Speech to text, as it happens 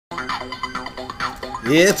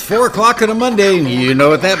It's 4 o'clock on a Monday, and you know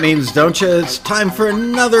what that means, don't you? It's time for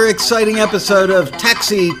another exciting episode of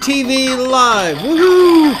Taxi TV Live.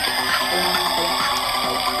 Woohoo!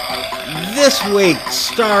 This week,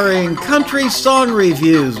 starring country song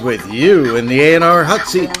reviews with you in the A&R hot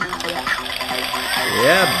seat.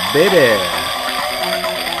 Yeah, baby.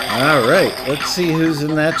 All right, let's see who's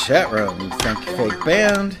in that chat room. Thank you, fake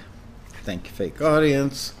band. Thank you, fake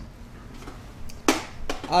audience.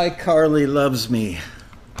 iCarly loves me.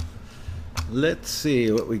 Let's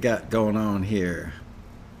see what we got going on here.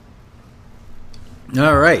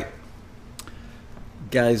 All right.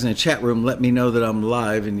 Guys in the chat room, let me know that I'm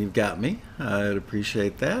live and you've got me. I'd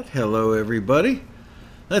appreciate that. Hello, everybody.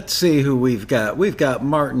 Let's see who we've got. We've got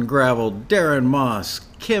Martin Gravel, Darren Moss,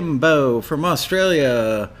 Kimbo from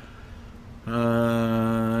Australia,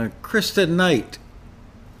 Kristen Knight,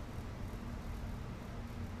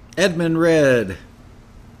 Edmund Red,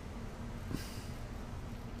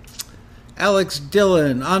 Alex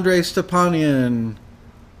Dillon, Andre Stepanian.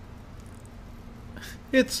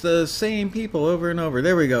 It's the same people over and over.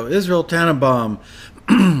 There we go. Israel Tannenbaum,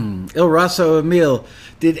 Il Raso Emil.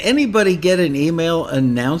 Did anybody get an email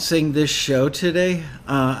announcing this show today?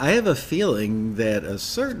 I have a feeling that a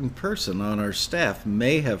certain person on our staff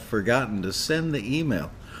may have forgotten to send the email.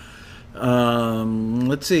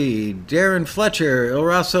 Let's see. Darren Fletcher, Il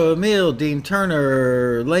Raso Emil, Dean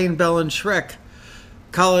Turner, Lane Bell and Shrek,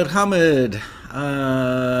 Khalid Hamid,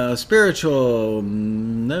 Spiritual,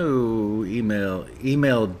 no email.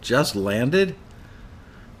 Email just landed?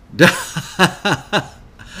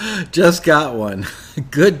 Just got one.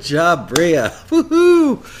 Good job, Bria.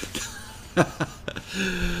 Woohoo!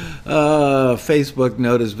 Facebook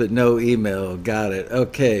notice, but no email. Got it.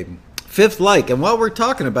 Okay. 5th like. And while we're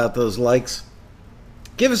talking about those likes,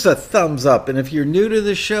 give us a thumbs up. And if you're new to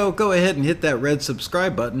the show, go ahead and hit that red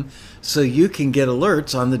subscribe button so you can get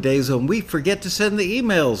alerts on the days when we forget to send the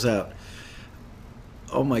emails out.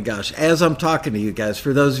 Oh my gosh, as I'm talking to you guys,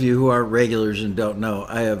 for those of you who aren't regulars and don't know,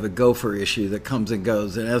 I have a gopher issue that comes and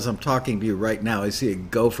goes. And as I'm talking to you right now, I see a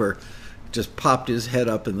gopher just popped his head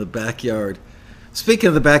up in the backyard. Speaking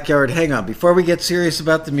of the backyard, hang on. Before we get serious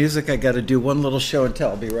about the music, I got to do one little show and tell.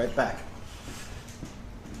 I'll be right back.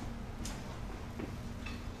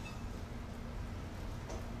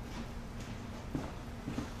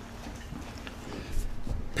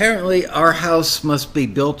 Apparently, our house must be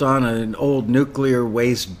built on an old nuclear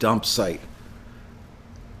waste dump site.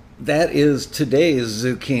 That is today's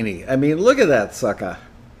zucchini. I mean, look at that sucker.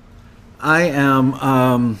 I am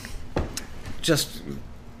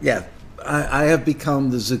I have become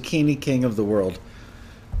the zucchini king of the world.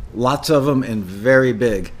 Lots of them and very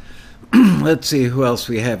big. Let's see who else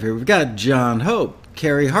we have here. We've got John Hope,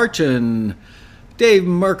 Carrie Harchin, Dave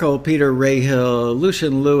Merkel, Peter Rayhill,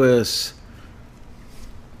 Lucian Lewis.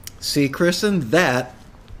 See, Kristen,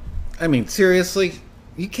 seriously,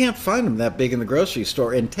 you can't find them that big in the grocery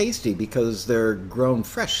store and tasty because they're grown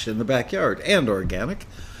fresh in the backyard and organic.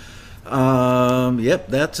 Yep,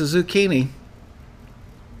 that's a zucchini.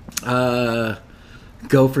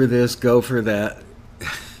 Go for this, go for that.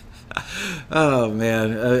 Oh,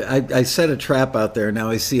 man. I set a trap out there. Now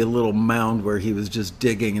I see a little mound where he was just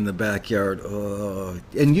digging in the backyard. Oh.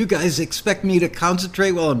 And you guys expect me to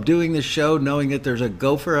concentrate while I'm doing this show knowing that there's a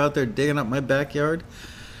gopher out there digging up my backyard?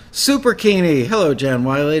 Super Keeney. Hello, Jan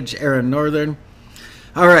Weilage, Aaron Northern.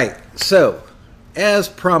 All right. So, as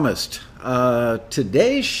promised,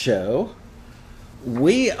 today's show,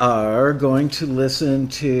 we are going to listen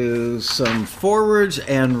to some forwards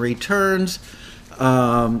and returns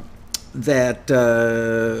that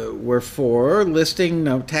were for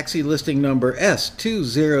taxi listing number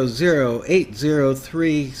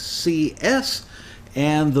S200803CS,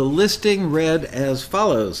 and the listing read as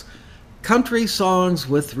follows. Country songs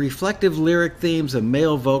with reflective lyric themes and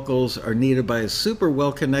male vocals are needed by a super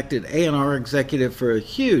well-connected A&R executive for a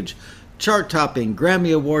huge chart-topping,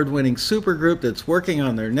 Grammy Award-winning supergroup that's working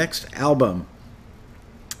on their next album.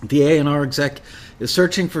 The A&R exec is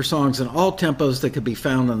searching for songs in all tempos that could be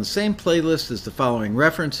found on the same playlist as the following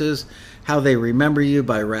references: How They Remember You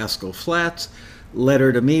by Rascal Flatts,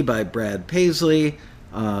 Letter to Me by Brad Paisley,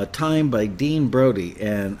 Time by Dean Brody.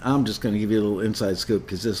 And I'm just going to give you a little inside scoop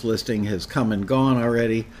because this listing has come and gone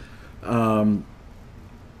already.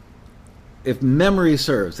 If memory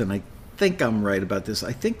serves, and I think I'm right about this,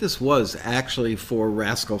 I think this was actually for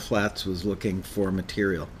Rascal Flatts was looking for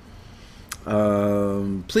material.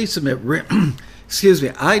 Please submit. Excuse me,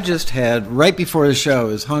 I just had, right before the show, I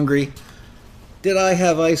was hungry. Did I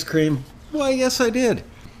have ice cream? Why, yes, I did.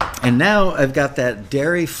 And now I've got that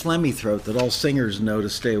dairy phlegmy throat that all singers know to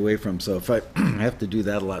stay away from. So if I have to do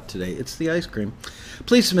that a lot today, it's the ice cream.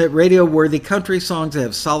 Please submit radio-worthy country songs that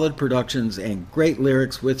have solid productions and great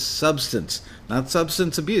lyrics with substance. Not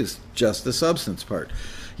substance abuse, just the substance part.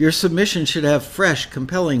 Your submission should have fresh,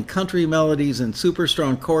 compelling country melodies and super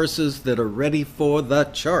strong choruses that are ready for the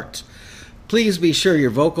chart. Please be sure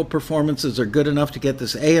your vocal performances are good enough to get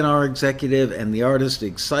this A&R executive and the artist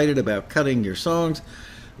excited about cutting your songs.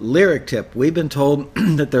 Lyric tip, we've been told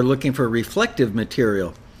that they're looking for reflective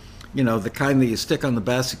material. You know, the kind that you stick on the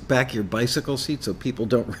back of your bicycle seat so people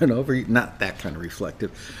don't run over you. Not that kind of reflective.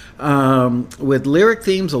 With lyric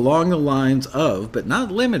themes along the lines of, but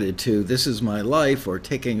not limited to, This Is My Life or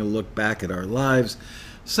Taking a Look Back at Our Lives.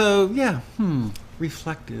 So, yeah,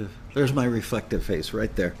 reflective. There's my reflective face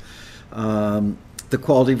right there. The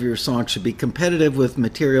quality of your song should be competitive with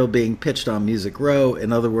material being pitched on Music Row.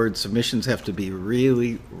 In other words, submissions have to be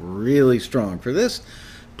really, really strong. For this,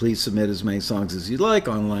 please submit as many songs as you'd like,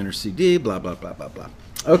 online or CD, blah, blah, blah, blah, blah.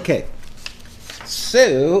 Okay,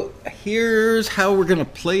 so here's how we're going to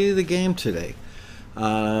play the game today.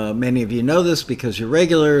 Many of you know this because you're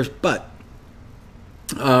regulars, but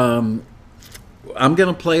I'm going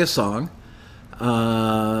to play a song.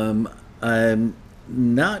 I'm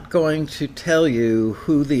not going to tell you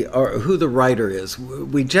who the writer is.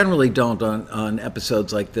 We generally don't on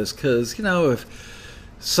episodes like this because, you know, if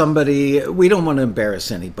somebody, we don't want to embarrass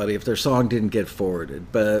anybody if their song didn't get forwarded.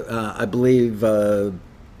 But I believe that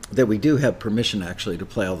we do have permission actually to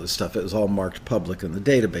play all this stuff. It was all marked public in the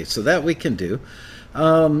database, so that we can do.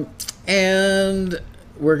 And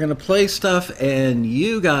we're going to play stuff, and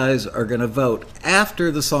you guys are going to vote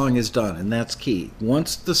after the song is done, and that's key.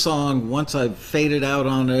 Once I've faded out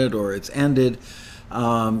on it or it's ended,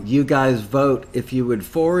 you guys vote. If you would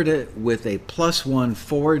forward it with a +1,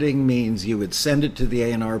 forwarding means you would send it to the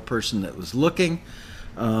A&R person that was looking.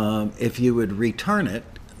 If you would return it,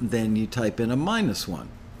 then you type in a -1.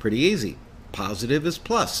 Pretty easy. Positive is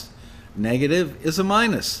plus. Negative is a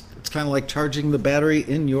minus. It's kind of like charging the battery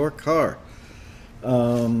in your car.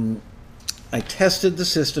 I tested the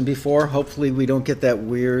system before. Hopefully we don't get that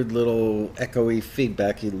weird little echoey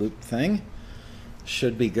feedbacky loop thing.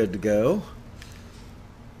 Should be good to go.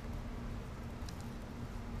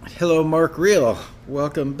 Hello, Mark Reel.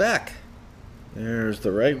 Welcome back. There's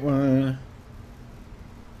the right one.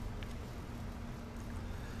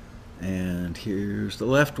 And here's the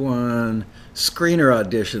left one. Screener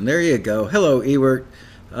audition. There you go. Hello, Ewert.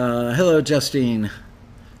 Hello, Justine.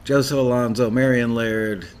 Joseph Alonzo, Marion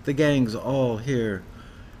Laird, the gang's all here.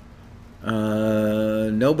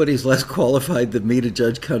 Nobody's less qualified than me to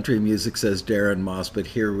judge country music, says Darren Moss, but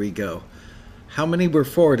here we go. How many were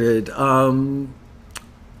forwarded?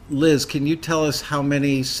 Liz, can you tell us how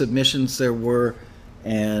many submissions there were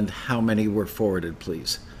and how many were forwarded,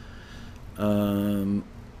 please? Inner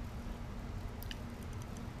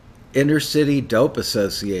City Dope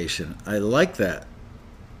Association. I like that.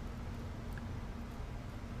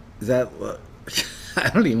 Is that, I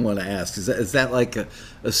don't even want to ask, is that like a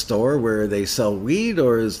store where they sell weed,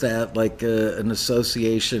 or is that like an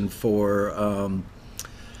association for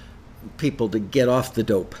people to get off the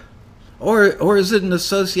dope? Or is it an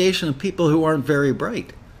association of people who aren't very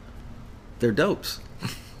bright? They're dopes.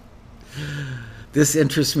 This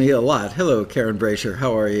interests me a lot. Hello, Karen Brasher,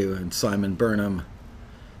 how are you? And Simon Burnham.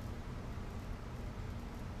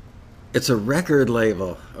 It's a record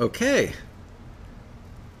label. Okay.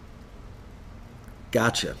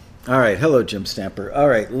 Gotcha. All right. Hello, Jim Stamper. All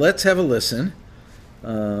right. Let's have a listen.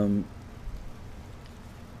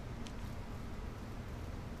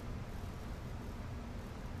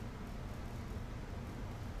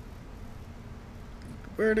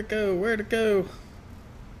 Where to go? Where to go?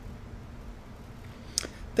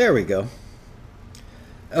 There we go.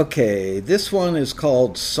 Okay. This one is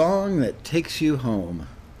called Song That Takes You Home.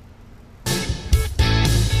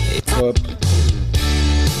 Whoop.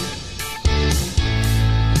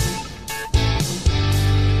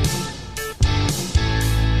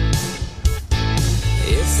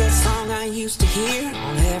 I used to hear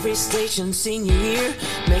on every station senior year.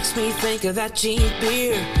 Makes me think of that cheap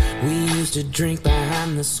beer we used to drink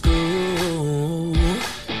behind the school.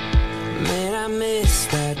 Man, I miss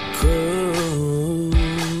that crew.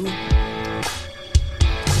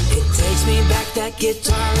 It takes me back, that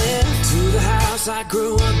guitar lift, to the house I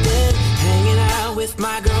grew up in, hanging out with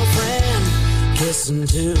my girlfriend, kissing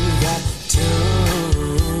to that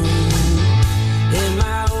tune in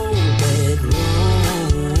my old bedroom.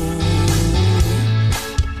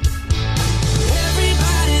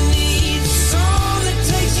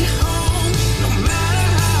 Takes you home, no matter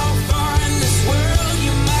how far in this world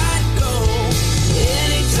you might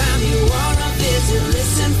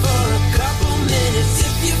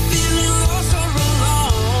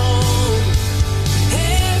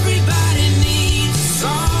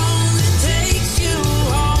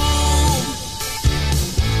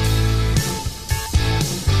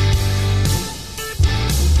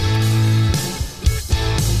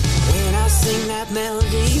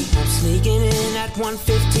at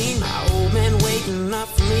 1:15, my old man waking up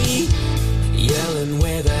for me, yelling,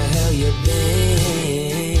 where the hell you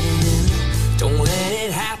been? Don't let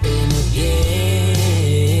it happen again.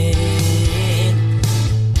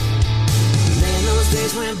 Man, those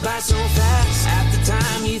days went by so fast. At the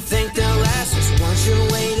time you think they'll last, just one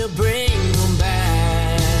sure way to bring them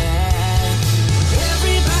back.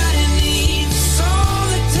 Everybody needs a song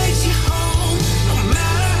that takes you home, no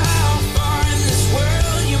matter how far in this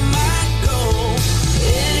world you might go.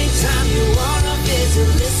 Anytime you wanna visit,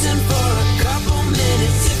 listen for a couple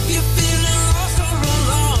minutes. If you're feeling lost or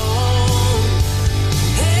alone,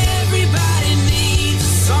 everybody needs a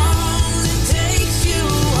song that takes you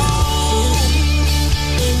home.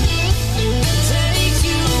 Takes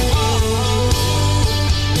you home.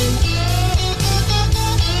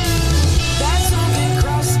 That song can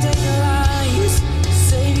cross state lines,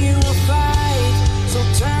 save you a fight. So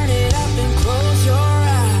turn it up and close your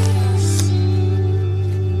eyes.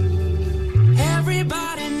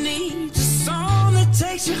 Everybody needs a song that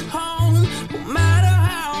takes you home, no matter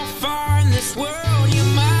how far in this world you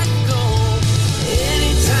might go.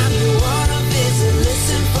 Anytime you wanna visit,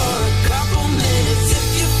 listen for a couple minutes. If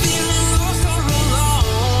you're feeling lost or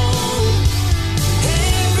alone,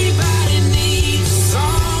 everybody needs a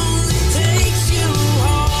song that takes you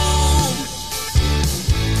home.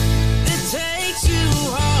 That takes you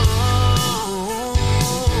home.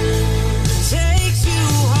 Takes you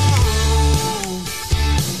home.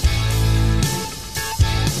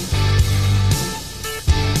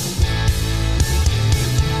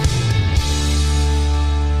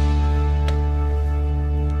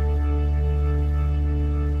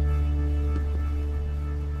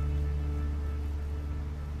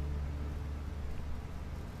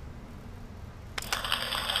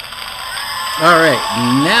 All right,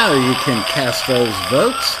 now you can cast those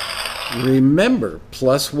votes. Remember,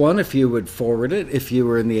 +1 if you would forward it. If you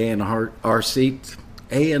were in the A&R seat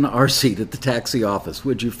at the taxi office,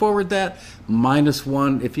 would you forward that?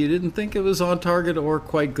 -1 if you didn't think it was on target or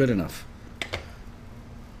quite good enough.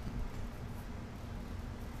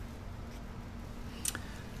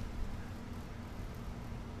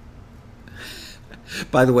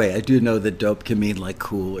 By the way, I do know that dope can mean like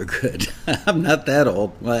cool or good. I'm not that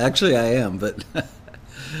old. Well, actually I am, but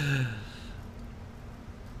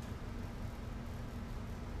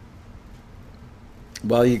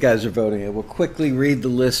while you guys are voting, I will quickly read the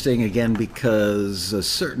listing again because a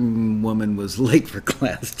certain woman was late for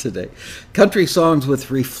class today. Country songs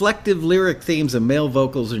with reflective lyric themes and male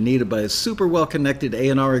vocals are needed by a super well-connected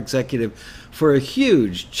A&R executive for a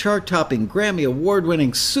huge, chart-topping, Grammy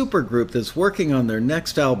award-winning supergroup that's working on their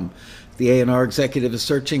next album. The A&R executive is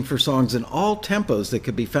searching for songs in all tempos that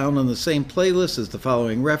could be found on the same playlist as the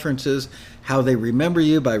following references: How They Remember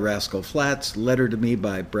You by Rascal Flatts, Letter to Me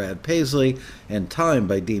by Brad Paisley, and Time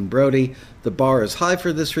by Dean Brody. The bar is high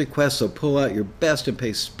for this request, so pull out your best and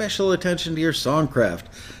pay special attention to your songcraft.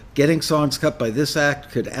 Getting songs cut by this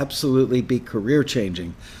act could absolutely be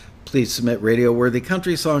career-changing. Please submit radio-worthy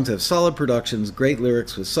country songs, have solid productions, great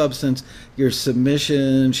lyrics with substance. Your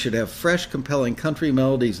submission should have fresh, compelling country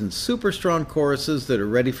melodies and super strong choruses that are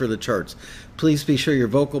ready for the charts. Please be sure your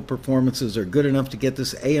vocal performances are good enough to get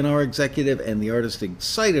this A&R executive and the artist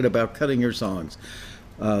excited about cutting your songs.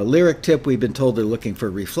 Lyric tip: we've been told they're looking for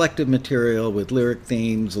reflective material with lyric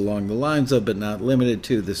themes along the lines of, but not limited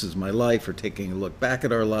to, This Is My Life, or taking a look back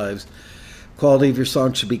at our lives. Quality of your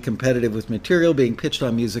song should be competitive with material being pitched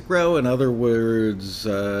on Music Row. In other words,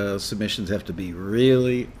 submissions have to be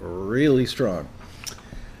really, really strong.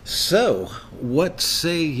 So, what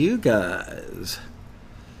say you guys?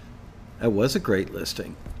 That was a great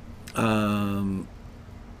listing. And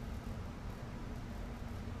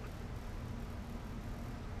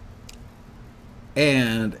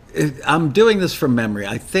I'm doing this from memory.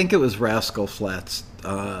 I think it was Rascal Flatts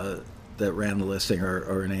that ran the listing,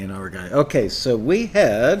 or an A&R guy. Okay, so we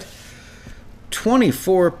had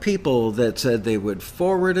 24 people that said they would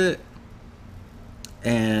forward it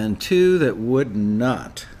and 2 that would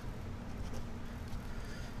not.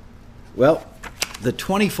 Well, the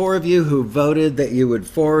 24 of you who voted that you would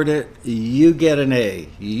forward it, you get an A.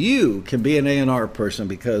 You can be an A&R person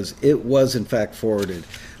because it was in fact forwarded.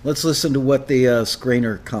 Let's listen to what the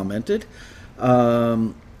screener commented.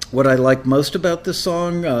 What I like most about this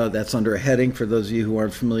song, that's under a heading for those of you who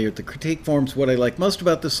aren't familiar with the critique forms. What I like most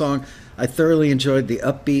about this song, I thoroughly enjoyed the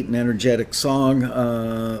upbeat and energetic song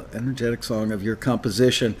of your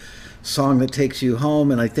composition. Song that takes you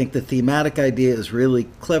home, and I think the thematic idea is really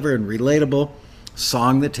clever and relatable.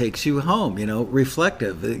 Song that takes you home, you know,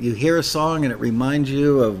 reflective. You hear a song and it reminds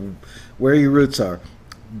you of where your roots are.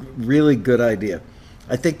 Really good idea.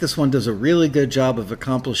 I think this one does a really good job of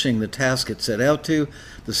accomplishing the task it set out to.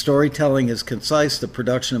 The storytelling is concise, the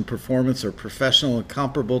production and performance are professional and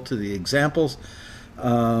comparable to the examples.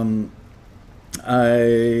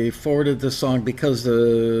 I forwarded the song because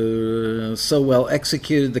so well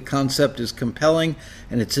executed, the concept is compelling,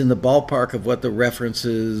 and it's in the ballpark of what the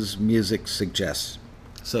references music suggests.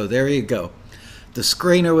 So there you go. The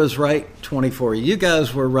screener was right, 24. You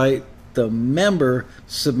guys were right. The member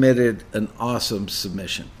submitted an awesome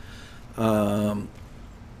submission.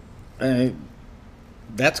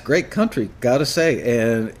 That's great country, gotta say,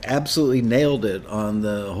 and absolutely nailed it on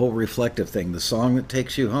the whole reflective thing, the song that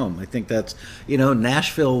takes you home. I think that's,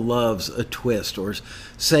 Nashville loves a twist or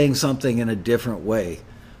saying something in a different way,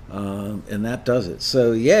 and that does it.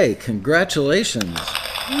 So, yay, congratulations.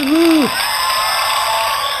 Woo-hoo.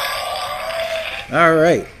 All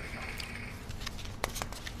right.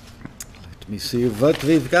 Let me see what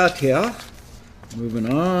we've got here.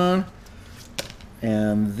 Moving on.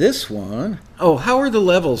 And this one, how are the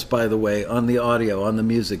levels, by the way, on the audio, on the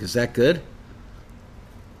music? Is that good?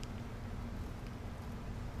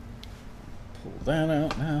 Pull that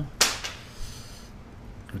out now.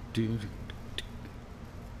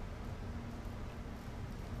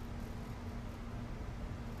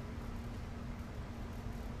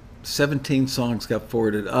 17 songs got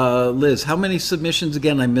forwarded. Liz, how many submissions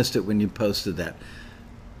again? I missed it when you posted that.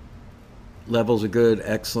 Levels are good,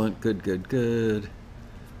 excellent, good.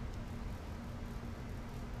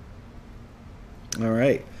 All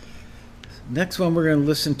right. Next one we're going to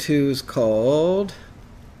listen to is called...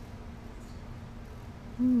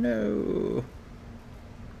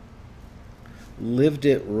 Lived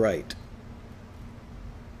It Right.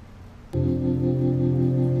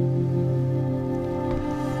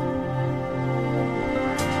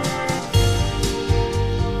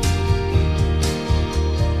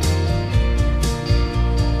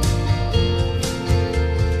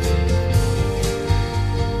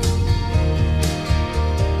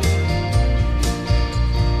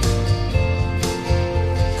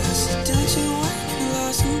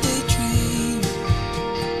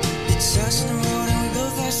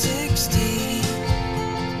 Six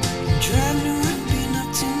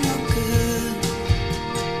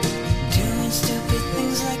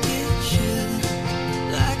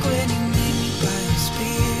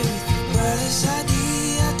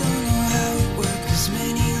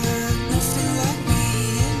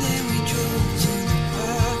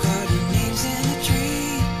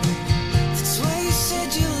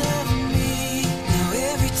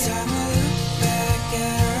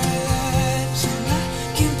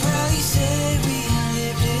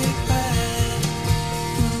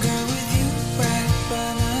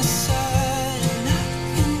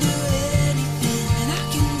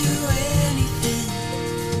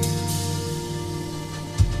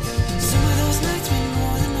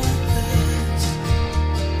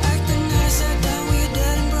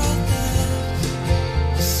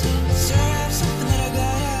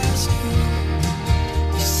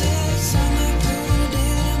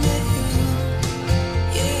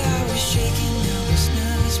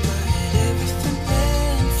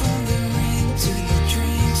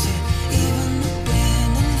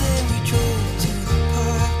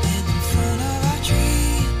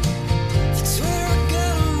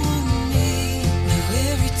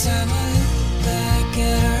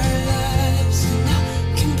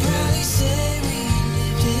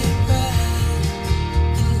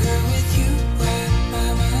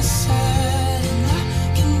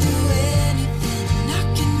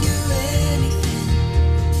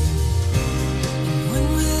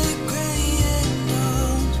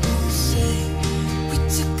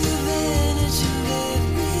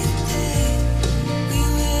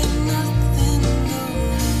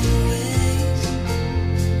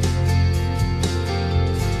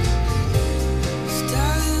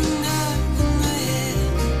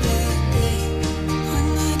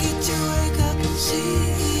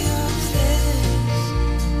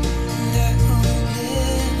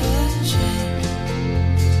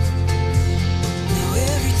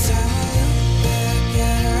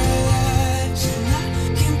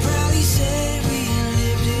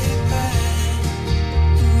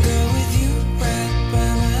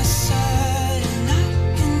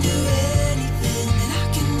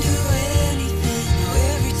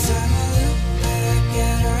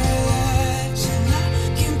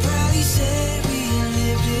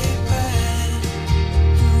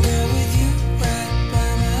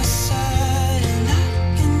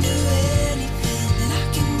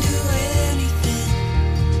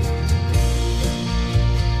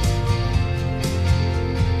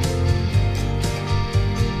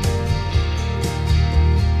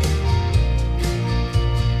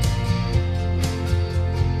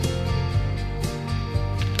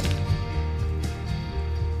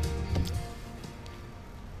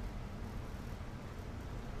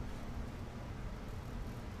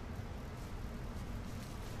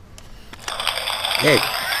Okay.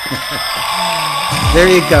 There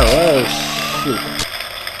you go. Oh, shoot.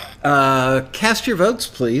 Cast your votes,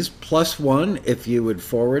 please. +1 if you would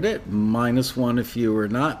forward it, -1 if you were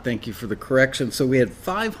not. Thank you for the correction. So we had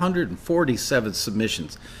 547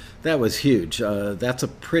 submissions. That was huge. That's a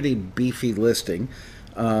pretty beefy listing.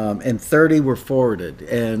 And 30 were forwarded.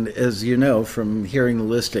 And as you know from hearing the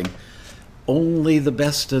listing, only the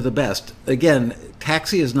best of the best. Again,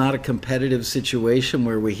 Taxi is not a competitive situation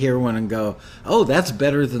where we hear one and go, oh, that's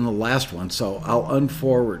better than the last one, so I'll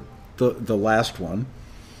unforward the last one.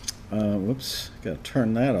 Whoops, got to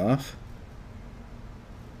turn that off.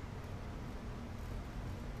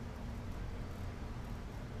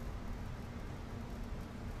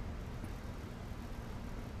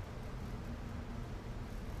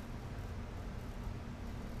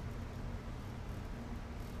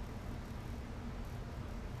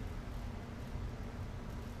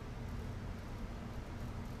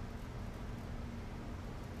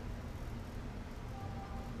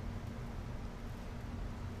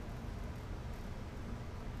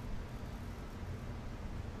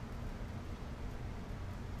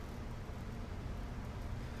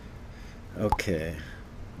 Okay,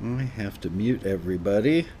 I have to mute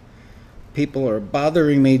everybody. People are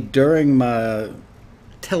bothering me during my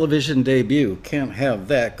television debut. Can't have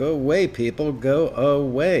that. Go away, people. Go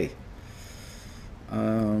away.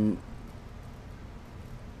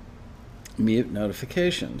 Mute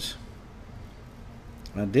notifications.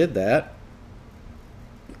 I did that.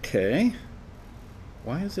 Okay.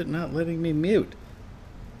 Why is it not letting me mute?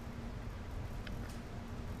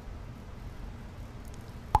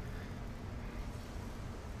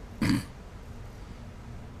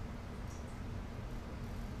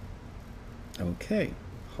 Okay,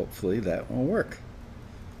 hopefully that will work.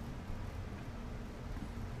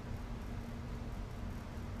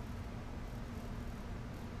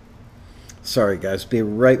 Sorry guys, be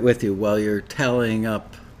right with you while you're tallying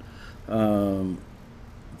up the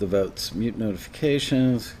votes. Mute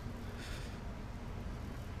notifications.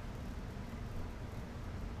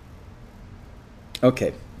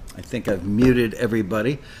 Okay, I think I've muted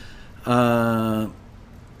everybody.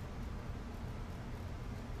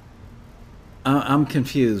 I'm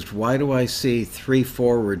confused. Why do I see 3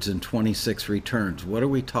 forwards and 26 returns? What are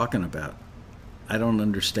we talking about? I don't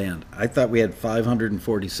understand. I thought we had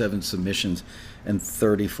 547 submissions and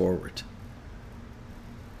 30 forwards.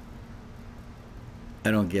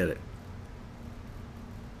 I don't get it.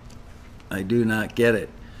 I do not get it.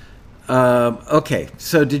 Okay,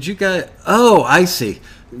 so did you guys... Oh, I see.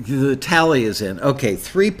 The tally is in. Okay,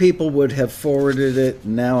 3 people would have forwarded it.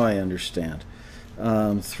 Now I understand.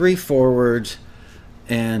 3 forwards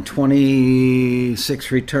and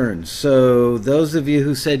 26 returns. So those of you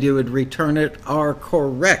who said you would return it are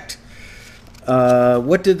correct.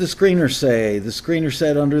 What did the screener say? The screener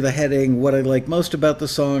said under the heading, what I like most about the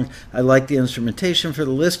song, I like the instrumentation for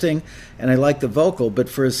the listing, and I like the vocal, but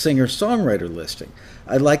for a singer-songwriter listing.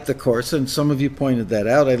 I like the chorus, and some of you pointed that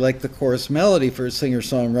out. I like the chorus melody for a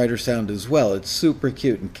singer-songwriter sound as well. It's super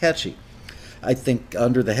cute and catchy. I think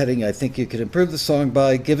under the heading, I think you could improve the song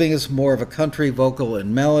by giving us more of a country vocal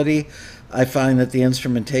and melody. I find that the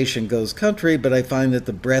instrumentation goes country, but I find that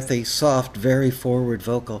the breathy, soft, very forward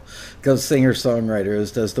vocal goes singer-songwriter,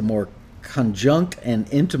 as does the more conjunct and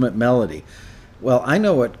intimate melody. Well, I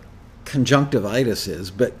know what conjunctivitis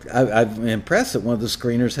is, but I'm impressed that one of the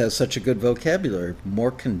screeners has such a good vocabulary.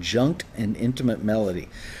 More conjunct and intimate melody.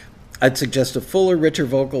 I'd suggest a fuller, richer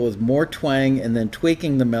vocal with more twang and then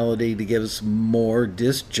tweaking the melody to give us more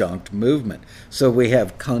disjunct movement. So we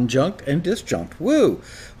have conjunct and disjunct. Woo!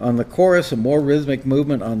 On the chorus, a more rhythmic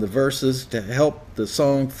movement on the verses to help the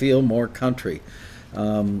song feel more country.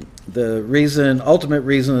 The ultimate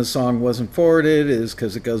reason the song wasn't forwarded is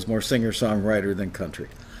because it goes more singer-songwriter than country.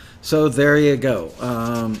 So there you go.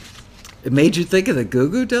 It made you think of the Goo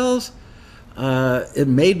Goo Dolls? It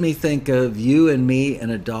made me think of you and me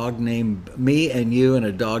and a dog named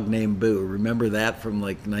Boo. Remember that from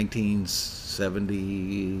like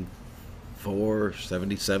 1974,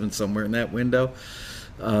 77, somewhere in that window?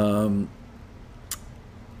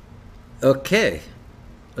 Okay.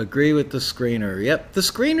 Agree with the screener. Yep, the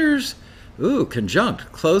screeners. Ooh,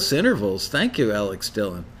 conjunct, close intervals. Thank you, Alex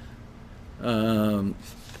Dillon.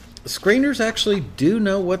 Screeners actually do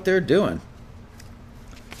know what they're doing.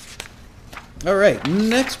 All right,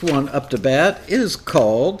 next one up to bat is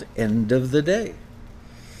called End of the Day.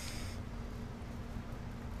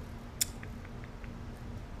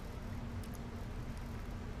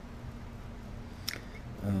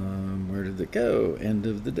 Where did it go? End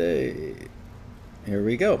of the Day. Here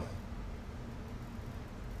we go.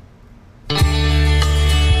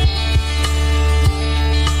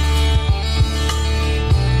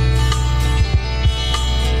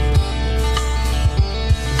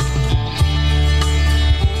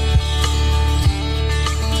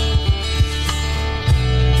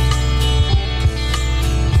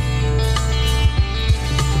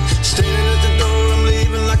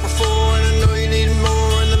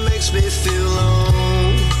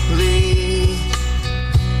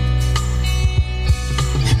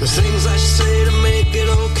 There's things I should say to make it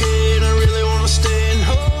okay, and I really wanna stay and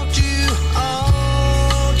hold you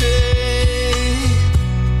all day.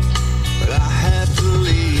 But I have to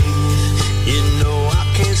leave, you know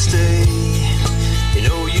I can't stay. You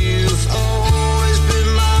know you've always been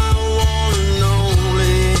my one and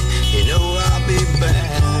only. You know I'll be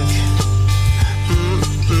back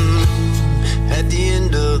at the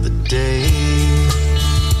end of the day.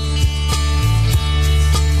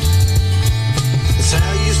 It's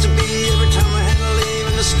how it used to be every time I had to leave,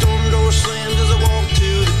 and the storm door slammed as I walked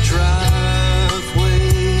to the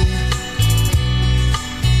driveway.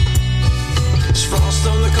 There's frost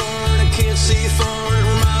on the car and I can't see far. It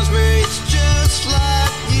reminds me it's just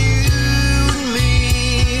like you and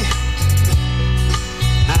me.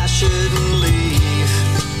 I shouldn't leave,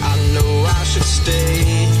 I know I should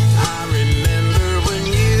stay. I remember when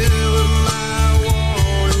you were my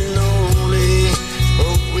one and only.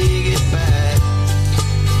 Hope we get back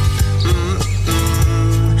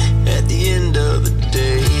at the end of the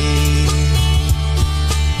day.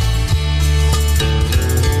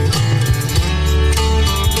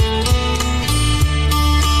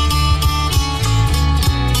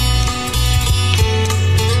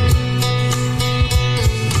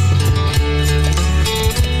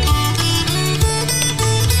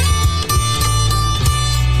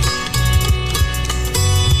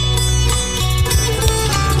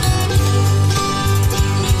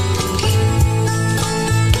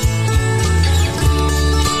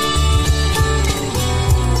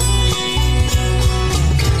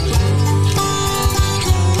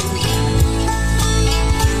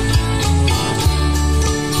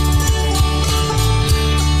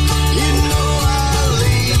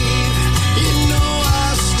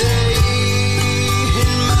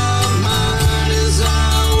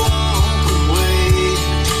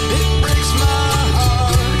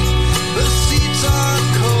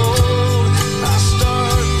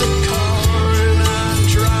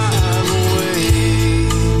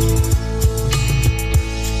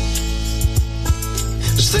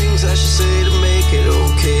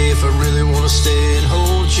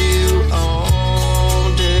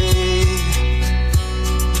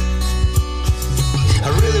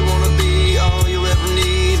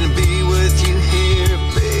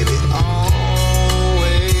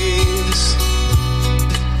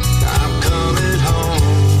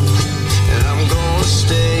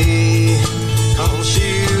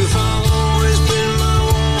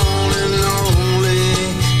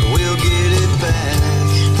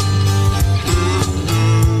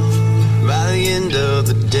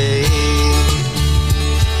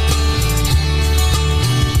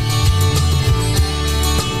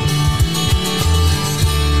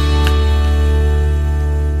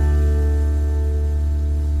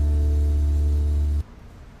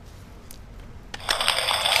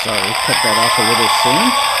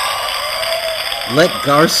 Let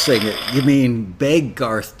Garth sing it. You mean beg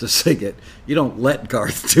Garth to sing it. You don't let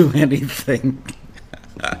Garth do anything.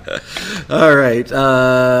 All right.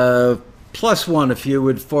 +1 if you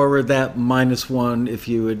would forward that, -1 if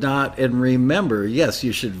you would not. And remember, yes,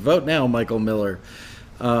 you should vote now, Michael Miller.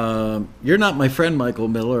 You're not my friend, Michael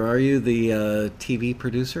Miller, are you? The TV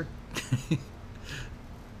producer?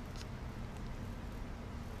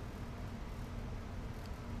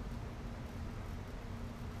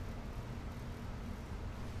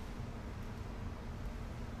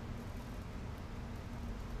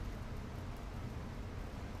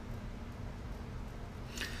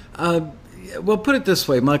 Well, put it this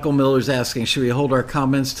way. Michael Miller's asking, should we hold our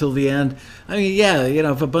comments till the end? I mean, yeah,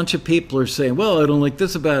 if a bunch of people are saying, well, I don't like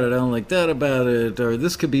this about it, I don't like that about it, or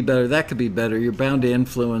this could be better, that could be better, you're bound to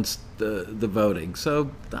influence the voting.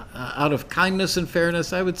 So out of kindness and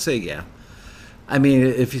fairness, I would say, yeah. I mean,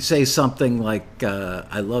 if you say something like,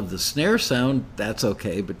 I love the snare sound, that's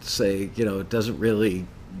okay. But to say, it doesn't really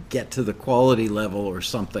get to the quality level or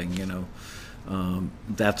something,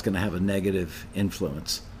 that's going to have a negative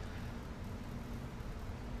influence.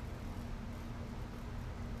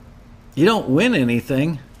 You don't win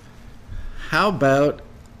anything. How about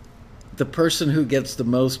the person who gets the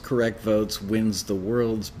most correct votes wins the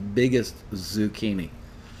world's biggest zucchini?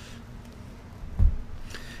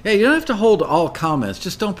 Yeah, you don't have to hold all comments.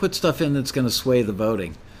 Just don't put stuff in that's going to sway the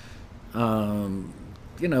voting. I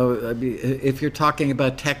mean, if you're talking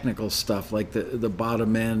about technical stuff, like the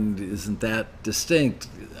bottom end isn't that distinct,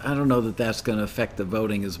 I don't know that that's going to affect the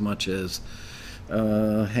voting as much as...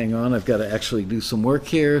 hang on, I've got to actually do some work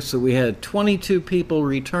here. So we had 22 people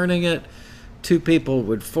returning it. 2 people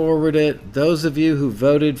would forward it. Those of you who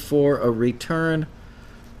voted for a return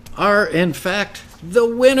are, in fact, the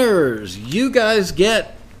winners. You guys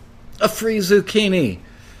get a free zucchini.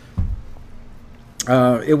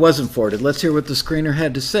 It wasn't forwarded. Let's hear what the screener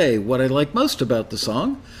had to say. What I like most about the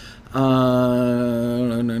song. No.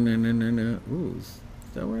 Ooh, is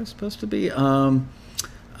that where it's supposed to be?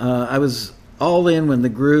 I was all in when the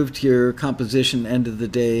groove to your composition End of the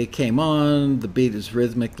Day came on. The beat is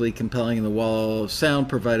rhythmically compelling and the wall of sound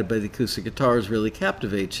provided by the acoustic guitars really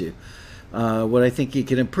captivates you. What I think you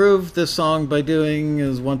can improve this song by doing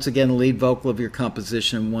is once again the lead vocal of your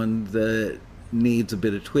composition, one that needs a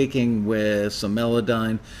bit of tweaking with some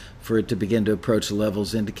melodyne for it to begin to approach the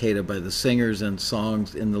levels indicated by the singers and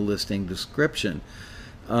songs in the listing description.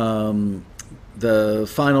 The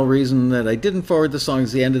final reason that I didn't forward the song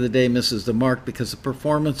is The End of the Day misses the mark because the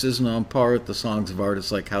performance isn't on par with the songs of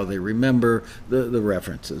artists like How They Remember the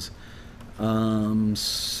references.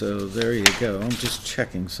 So there you go. I'm just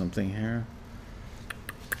checking something here.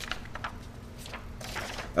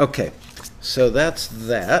 Okay, so that's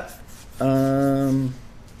that.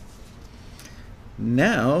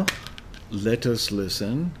 Now, let us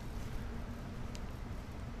listen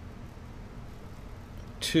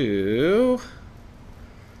to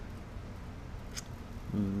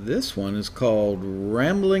this one. Is called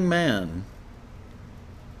Rambling Man.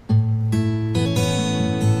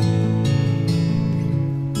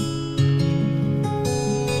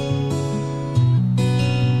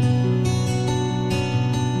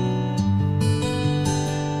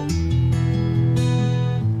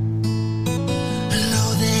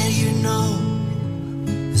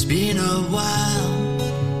 Been a while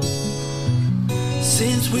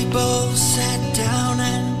since we both sat down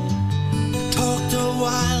and talked a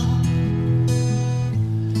while.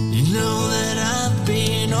 You know that I've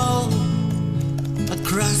been all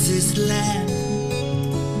across this land.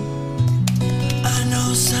 I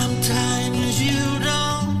know sometimes you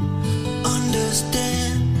don't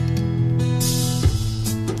understand.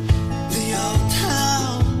 The old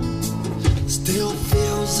town still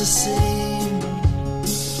feels the same,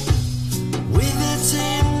 with its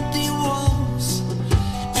empty walls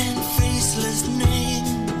and faceless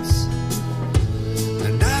names.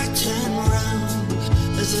 And I turned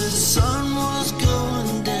round as the sun was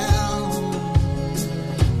going down,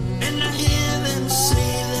 and I hear them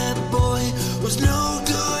say that boy was no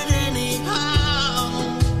good anyhow.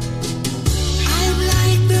 I'm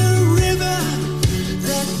like the river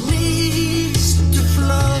that needs to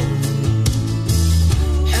flow,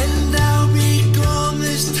 and I'll be gone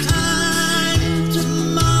this time.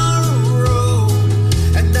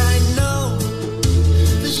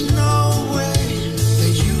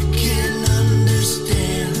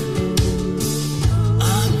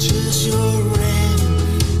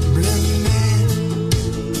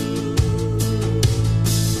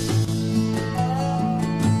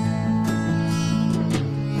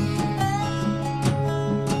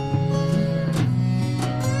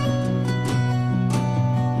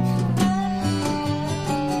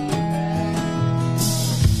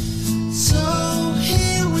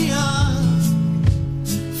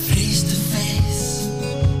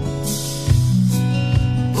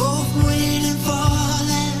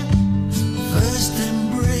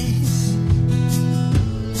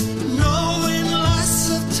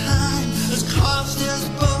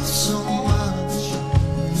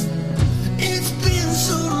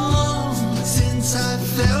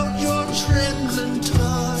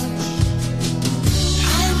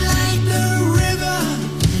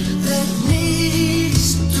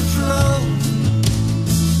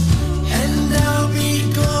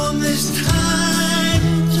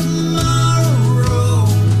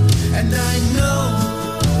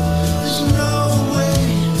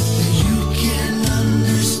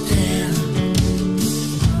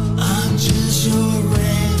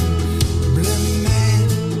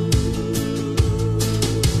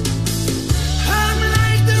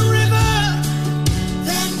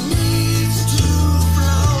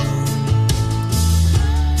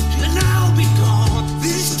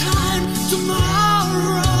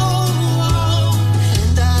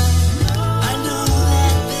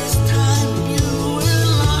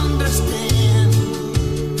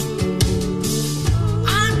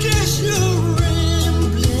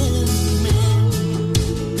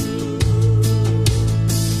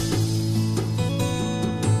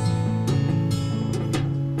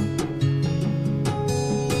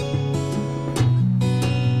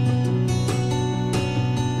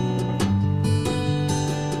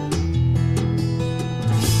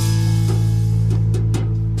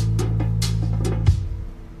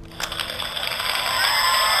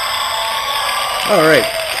 All right,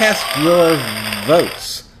 cast your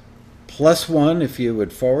votes. +1 if you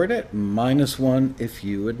would forward it, -1 if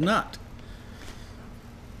you would not.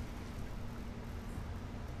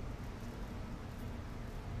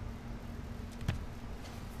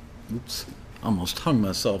 Oops, almost hung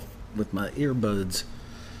myself with my earbuds.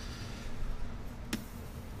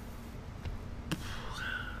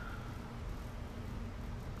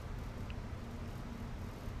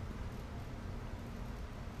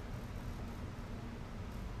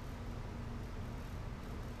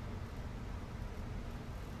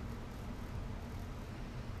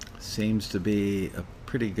 Seems to be a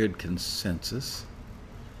pretty good consensus.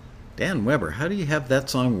 Dan Weber, how do you have that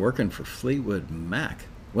song working for Fleetwood Mac?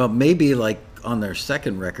 Well, maybe like on their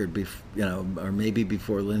second record, or maybe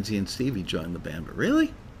before Lindsay and Stevie joined the band. But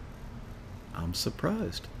really, I'm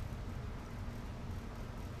surprised.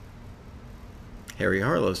 Harry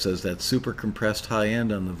Harlow says that super compressed high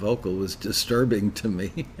end on the vocal was disturbing to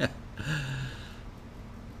me.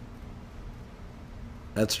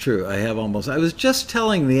 That's true. I was just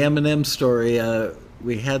telling the Eminem story.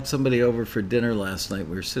 We had somebody over for dinner last night.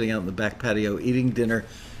 We were sitting out in the back patio eating dinner,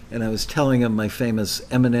 and I was telling him my famous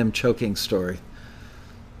Eminem choking story.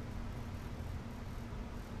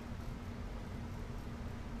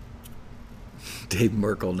 Dave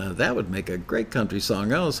Merkel, now that would make a great country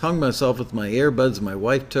song. I almost hung myself with my earbuds. My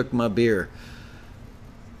wife took my beer.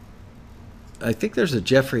 I think there's a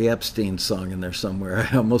Jeffrey Epstein song in there somewhere.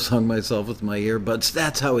 I almost hung myself with my earbuds.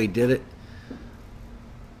 That's how he did it.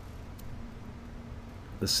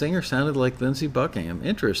 The singer sounded like Lindsey Buckingham.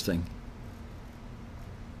 Interesting.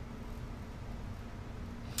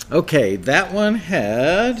 Okay, that one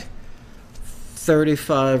had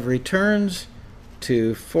 35 returns,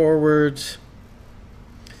 2 forwards.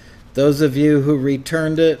 Those of you who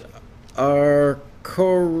returned it are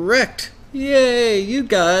correct. Yay, you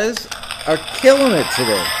guys are killing it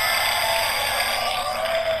today.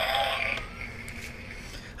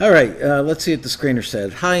 All right, let's see what the screener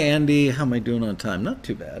said. Hi, Andy. How am I doing on time? Not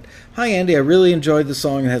too bad. Hi, Andy. I really enjoyed the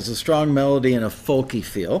song. It has a strong melody and a folky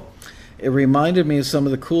feel. It reminded me of some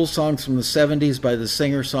of the cool songs from the 70s by the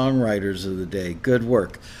singer-songwriters of the day. Good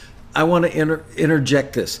work. I want to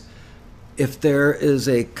interject this. If there is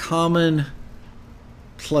a common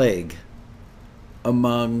plague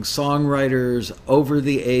among songwriters over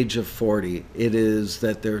the age of 40, it is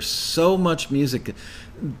that there's so much music.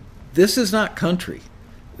 This is not country.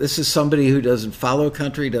 This is somebody who doesn't follow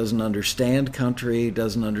country, doesn't understand country,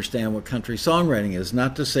 doesn't understand what country songwriting is.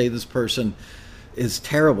 Not to say this person is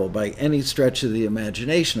terrible by any stretch of the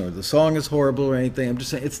imagination or the song is horrible or anything. I'm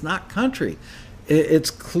just saying it's not country. It's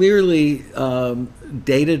clearly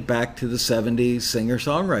dated back to the 70s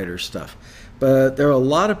singer-songwriter stuff. But there are a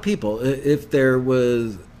lot of people.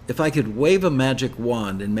 If I could wave a magic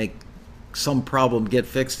wand and make some problem get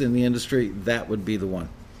fixed in the industry, that would be the one.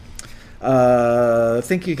 I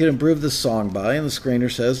think you could improve the song by, and the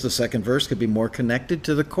screener says the second verse could be more connected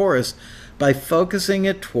to the chorus by focusing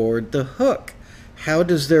it toward the hook. How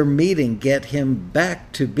does their meeting get him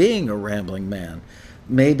back to being a rambling man?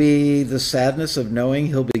 Maybe the sadness of knowing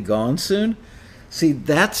he'll be gone soon? See,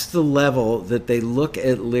 that's the level that they look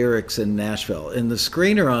at lyrics in Nashville. And the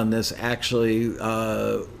screener on this actually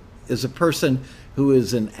is a person who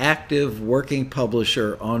is an active working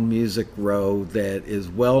publisher on Music Row that is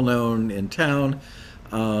well known in town.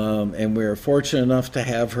 And we're fortunate enough to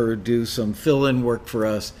have her do some fill-in work for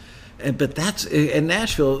us. But that's in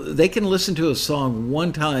Nashville, they can listen to a song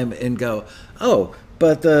one time and go, oh,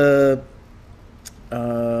 but the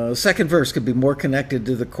second verse could be more connected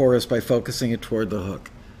to the chorus by focusing it toward the hook.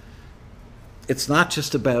 It's not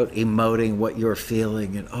just about emoting what you're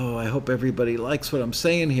feeling and, oh, I hope everybody likes what I'm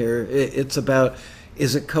saying here. It's about,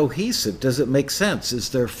 is it cohesive? Does it make sense? Is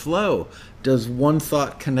there flow? Does one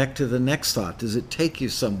thought connect to the next thought? Does it take you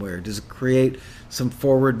somewhere? Does it create some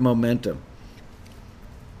forward momentum?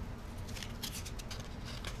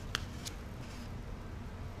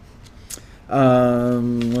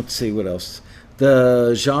 Let's see what else.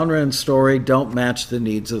 The genre and story don't match the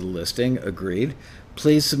needs of the listing. Agreed.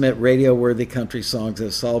 Please submit radio-worthy country songs that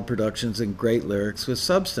have solid productions and great lyrics with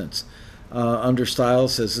substance. Under style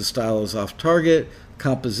says the style is off target.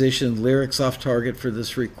 Composition, lyrics off target for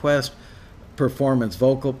this request. Performance,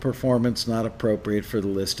 vocal performance not appropriate for the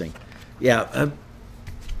listing. Yeah,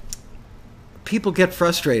 people get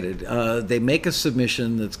frustrated. They make a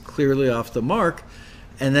submission that's clearly off the mark,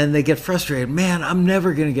 and then they get frustrated. Man, I'm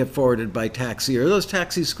never going to get forwarded by Taxi, or those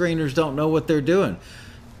Taxi screeners don't know what they're doing.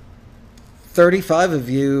 35 of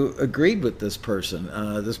you agreed with this person.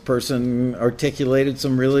 This person articulated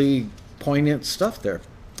some really poignant stuff there.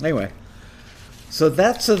 Anyway, so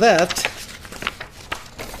that's that.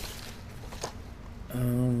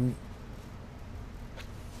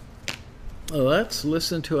 Let's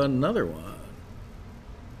listen to another one.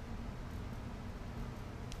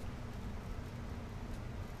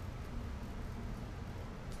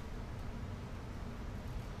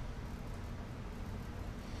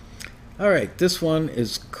 All right, this one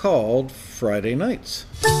is called Friday Nights.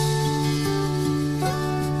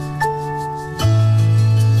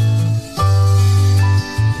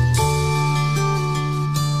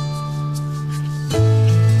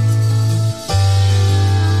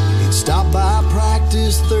 He'd stop by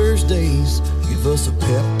practice Thursdays, give us a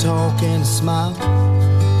pep talk and a smile.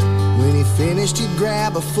 When he finished, he'd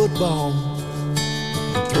grab a football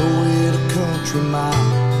and throw it a country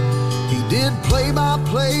mile. He did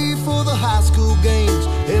play-by-play for the high school games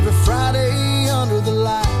every Friday under the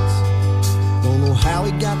lights. Don't know how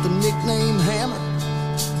he got the nickname Hammer,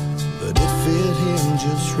 but it fit him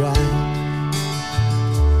just right.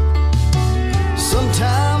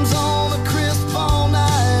 Sometimes on a crisp fall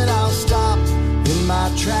night, I'll stop in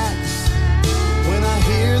my tracks. When I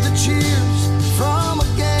hear the cheers from a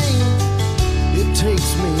game, it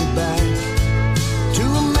takes me back to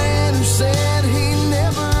a man who said he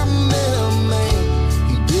never met a man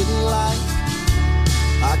he didn't like.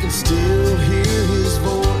 I can still hear his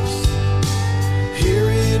voice, hear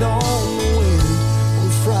it on the wind on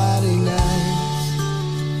Friday nights.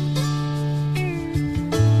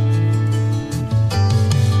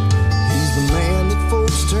 He's the man that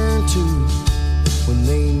folks turn to when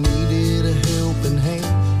they needed a helping hand.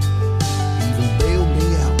 He even bailed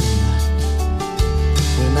me out one night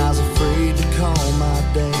when I was afraid to call my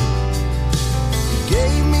dad. He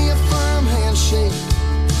gave me a firm handshake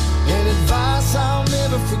and advice I'll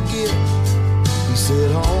never forget. He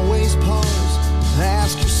said, always pause and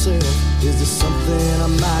ask yourself, is this something I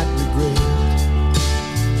might regret?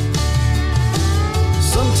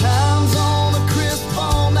 Sometimes on a crisp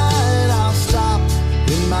fall night, I'll stop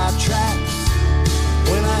in my tracks.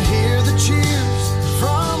 When I hear the cheers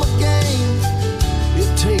from a game,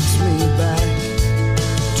 it takes me back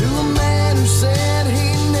to a man who said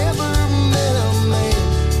he never met a man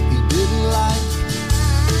he didn't like.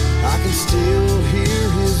 I can still hear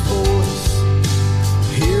his voice,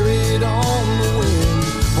 hear it on the wind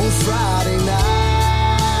on Friday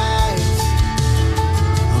nights.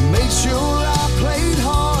 I made sure I played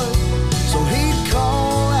hard so he'd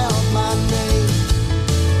call out my name.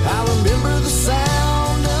 I remember the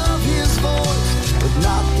sound of his voice, but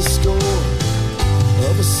not the score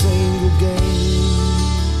of a single game.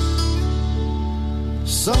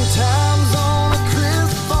 Sometimes on a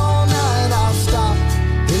crisp fall night, I'll stop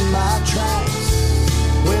in my tracks.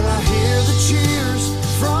 When I hear the cheers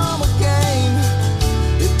from a game,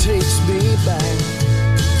 it takes me back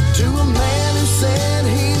to a man who said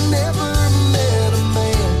he never met a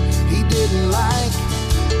man he didn't like.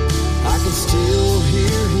 I can still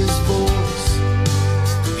hear his voice,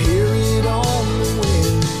 hear it on the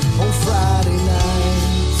wind on Friday nights.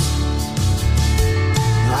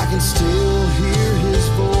 I can still hear his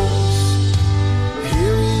voice,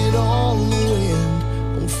 hear it on the wind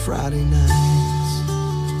on Friday nights.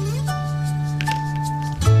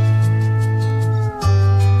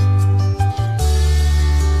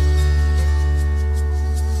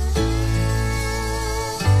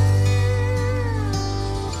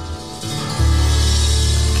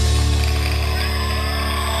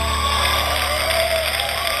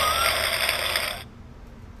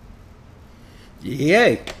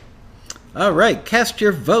 Yay. All right, cast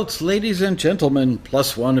your votes, ladies and gentlemen.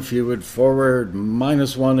 +1 if you would forward,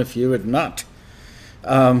 -1 if you would not.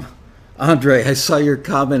 Andre, I saw your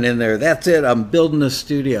comment in there. That's it, I'm building a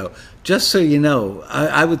studio. Just so you know,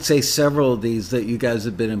 I would say several of these that you guys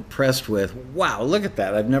have been impressed with. Wow, look at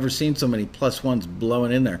that. I've never seen so many +1s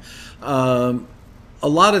blowing in there. A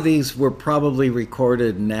lot of these were probably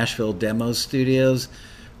recorded in Nashville demo studios,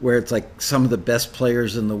 where it's like some of the best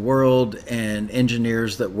players in the world and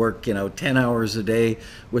engineers that work, 10 hours a day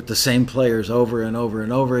with the same players over and over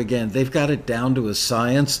and over again. They've got it down to a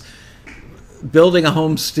science. Building a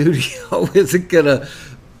home studio isn't going to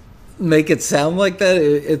make it sound like that.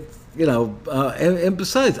 And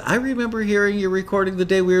besides, I remember hearing you recording the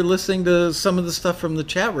day we were listening to some of the stuff from the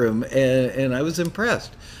chat room, and I was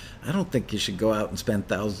impressed. I don't think you should go out and spend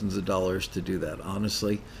thousands of dollars to do that,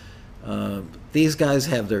 honestly. These guys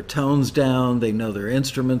have their tones down. They know their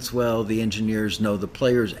instruments well. The engineers know the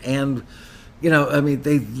players. And,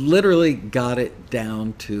 they literally got it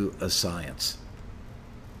down to a science.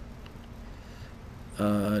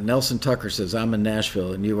 Nelson Tucker says, I'm in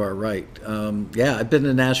Nashville, and you are right. Yeah, I've been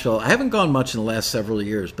to Nashville. I haven't gone much in the last several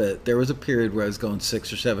years, but there was a period where I was going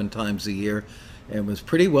 6 or 7 times a year and was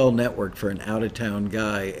pretty well networked for an out-of-town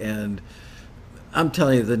guy. And I'm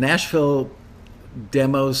telling you, the Nashville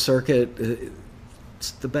demo circuit,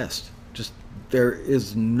 it's the best. Just there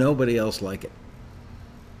is nobody else like it.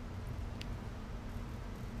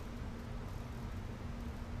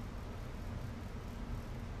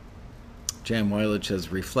 Jan Weilich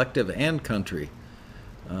has reflective and country.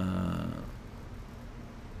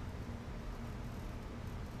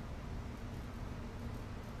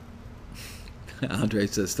 Andre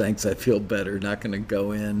says, thanks, I feel better. Not going to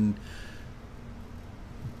go in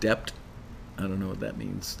depth. I don't know what that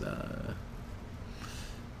means.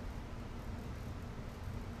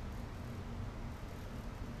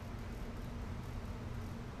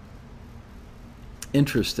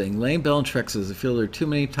 Interesting. Lane Bellentrek says, I feel there are too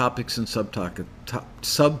many topics and subtopics.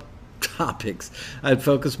 I'd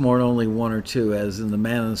focus more on only one or two, as in the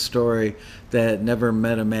man in the story that never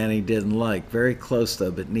met a man he didn't like. Very close, though,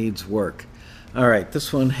 but needs work. All right,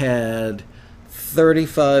 this one had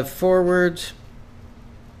 35 forwards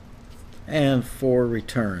and 4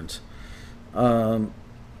 returns. Those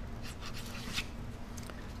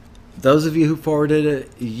of you who forwarded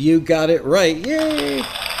it, you got it right. Yay!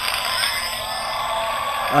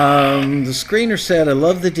 The screener said, I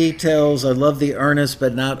love the details. I love the earnest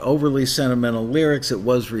but not overly sentimental lyrics. It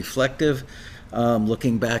was reflective.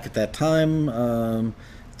 Looking back at that time,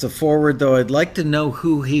 it's a forward, though I'd like to know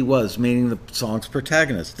who he was, meaning the song's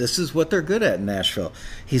protagonist. This is what they're good at in Nashville.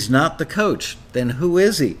 He's not the coach. Then who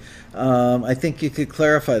is he? I think you could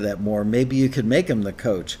clarify that more. Maybe you could make him the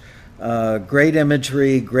coach. Great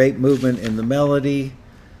imagery, great movement in the melody.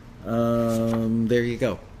 There you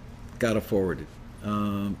go. Got to forward it.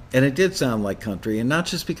 And it did sound like country, and not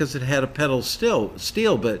just because it had a pedal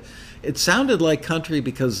steel, but it sounded like country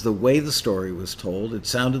because the way the story was told. It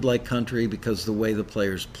sounded like country because the way the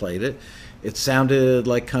players played it. It sounded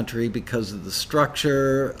like country because of the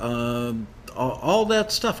structure. All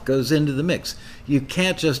that stuff goes into the mix. You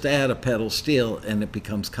can't just add a pedal steel and it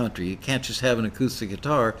becomes country. You can't just have an acoustic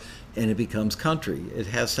guitar and it becomes country. It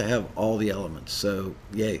has to have all the elements. So,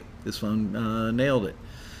 yay, this one nailed it.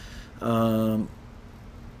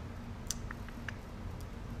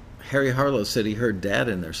 Harry Harlow said he heard Dad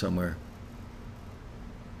in there somewhere.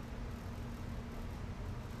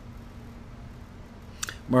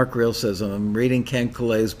 Mark Real says, I'm reading Ken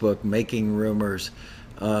Collet's book, Making Rumors,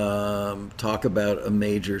 talk about a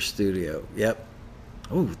major studio. Yep.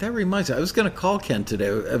 Oh, that reminds me. I was going to call Ken today.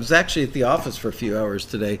 I was actually at the office for a few hours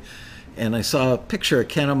today, and I saw a picture of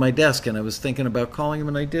Ken on my desk, and I was thinking about calling him,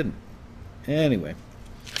 and I didn't. Anyway,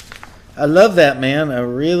 I love that man. I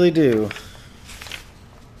really do.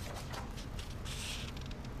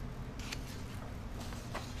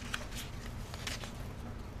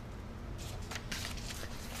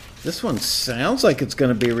 This one sounds like it's going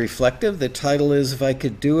to be reflective. The title is If I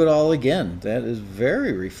Could Do It All Again. That is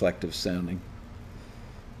very reflective sounding.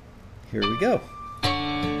 Here we go.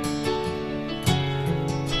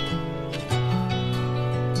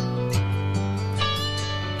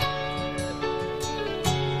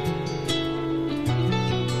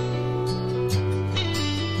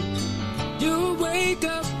 You wake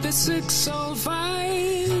up at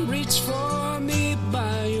 6:05, reach for me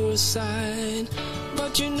by your side.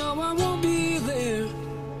 But you know I won't be there.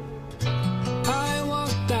 I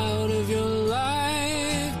walked out of your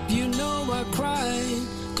life. You know I cried,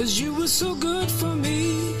 'cause you were so good for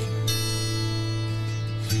me.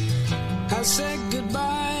 I said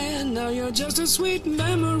goodbye, and now you're just a sweet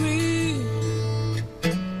memory.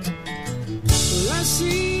 Well, I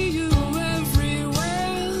see you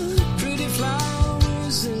everywhere, pretty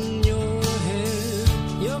flowers in your hair.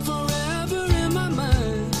 You're forever in my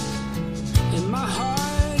mind, and my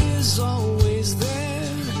heart is always there.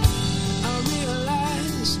 I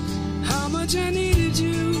realize how much I needed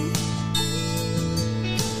you.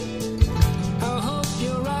 I hope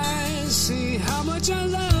your eyes see how much I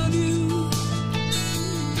love you.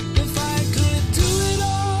 If I could do it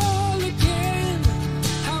all again,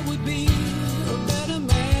 I would be a better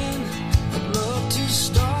man.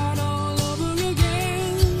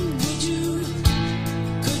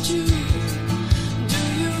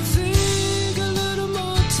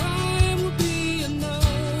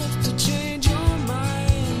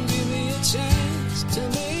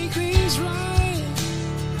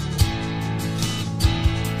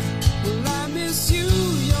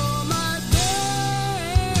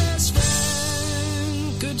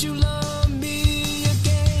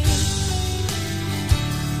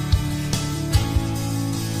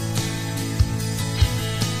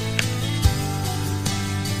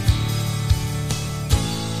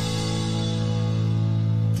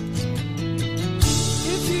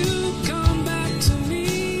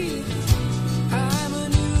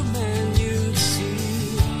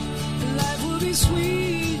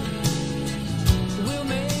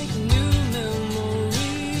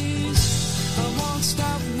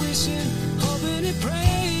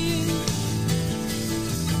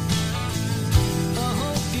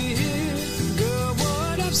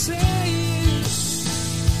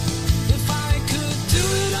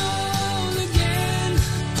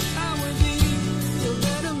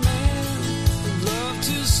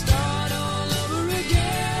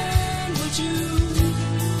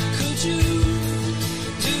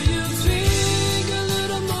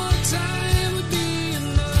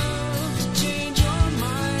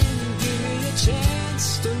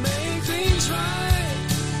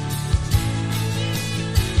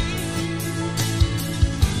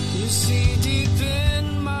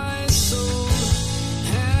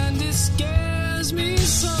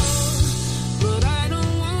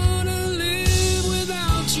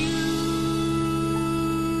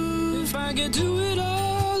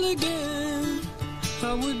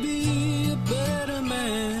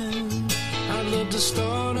 to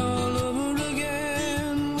start all over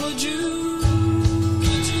again, would you? Do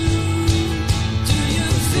you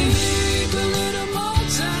think a little more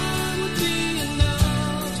time would be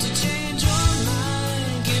enough to change your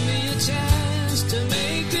mind? Give me a chance to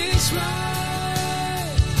make this right.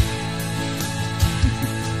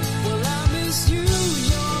 Well, I miss you,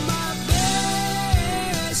 you're my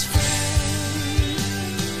best friend.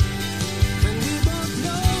 And we both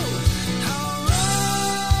know how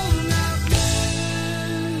wrong I've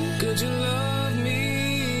been. Could you love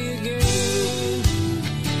me again?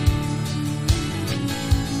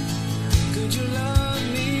 Could you love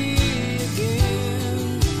me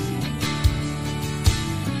again?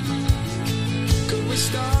 Could we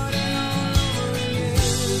start it all over again?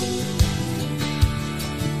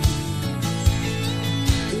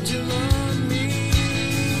 Could you love me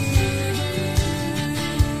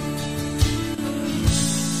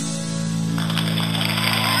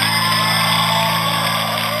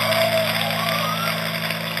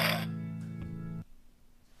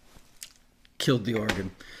Killed the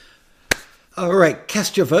organ. All right,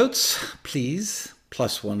 cast your votes, please.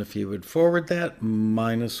 +1 if you would forward that,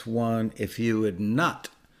 -1 if you would not.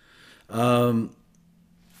 I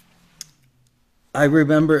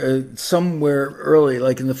remember somewhere early,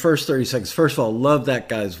 like in the first 30 seconds, first of all, love that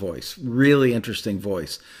guy's voice. Really interesting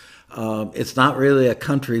voice. It's not really a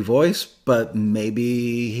country voice, but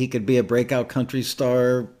maybe he could be a breakout country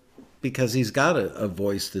star because he's got a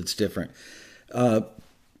voice that's different.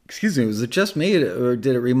 Excuse me, was it just me, or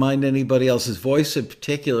did it remind anybody else? His voice in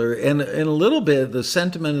particular, and a little bit, the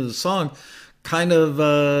sentiment of the song, kind of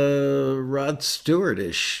Rod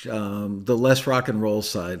Stewart-ish, the less rock and roll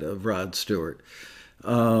side of Rod Stewart.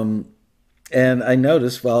 And I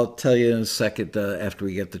noticed, well, I'll tell you in a second after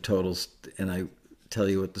we get the totals, and I tell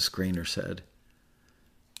you what the screener said.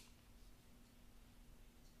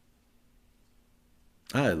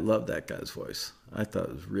 I love that guy's voice. I thought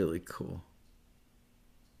it was really cool.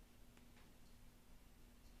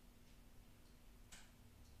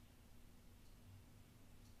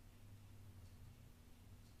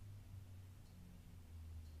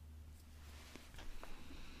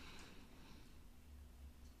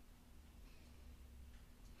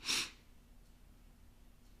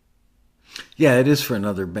 Yeah, it is for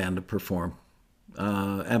another band to perform.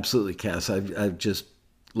 Absolutely, Cass. I've just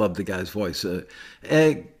loved the guy's voice. You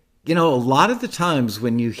know, a lot of the times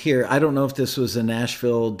when you hear, I don't know if this was a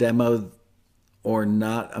Nashville demo or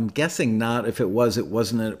not. I'm guessing not. If it was, it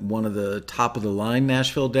wasn't at one of the top of the line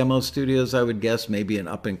Nashville demo studios, I would guess, maybe an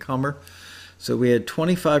up and comer. So we had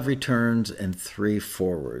 25 returns and 3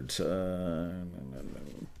 forwards.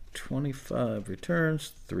 25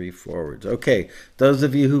 returns, 3 forwards. Okay, those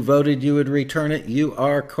of you who voted you would return it, you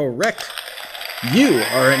are correct. You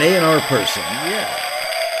are an A&R person.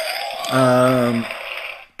 Yeah.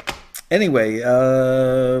 Anyway,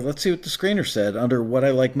 let's see what the screener said. Under what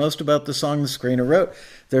I like most about the song, the screener wrote,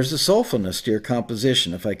 there's a soulfulness to your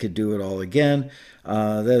composition. If I could do it all again,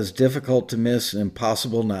 that is difficult to miss and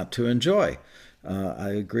impossible not to enjoy. I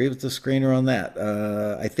agree with the screener on that.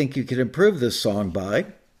 I think you could improve this song by...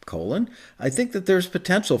 I think that there's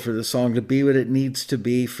potential for the song to be what it needs to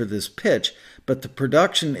be for this pitch, but the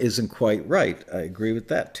production isn't quite right. I agree with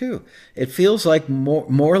that too. It feels like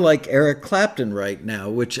more like Eric Clapton right now,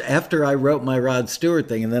 which after I wrote my Rod Stewart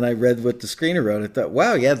thing and then I read what the screener wrote, I thought,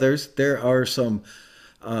 wow, yeah, there are some,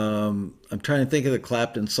 I'm trying to think of the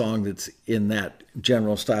Clapton song that's in that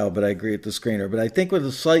general style, but I agree with the screener. But I think with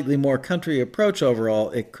a slightly more country approach overall,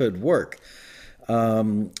 it could work.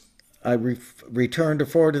 I returned to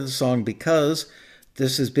forward to the song because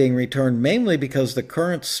this is being returned mainly because the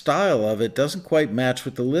current style of it doesn't quite match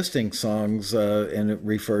what the listing songs, and it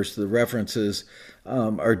refers to the references,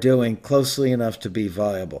 are doing closely enough to be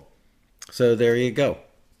viable. So there you go.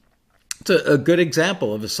 It's a good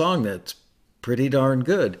example of a song that's pretty darn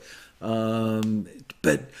good.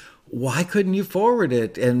 But why couldn't you forward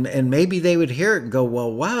it? And maybe they would hear it and go,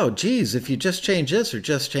 well, wow, geez, if you just change this or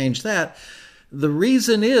just change that. The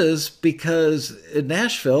reason is because in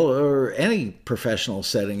Nashville, or any professional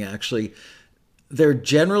setting actually, they're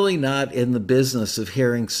generally not in the business of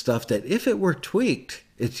hearing stuff that if it were tweaked,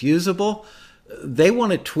 it's usable. They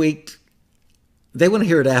want it tweaked. They want to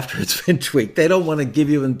hear it after it's been tweaked. They don't want to give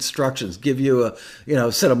you instructions, give you a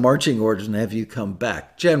set of marching orders and have you come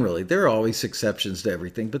back. Generally, there are always exceptions to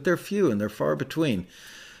everything, but they're few and they're far between.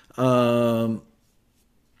 Clapton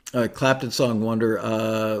song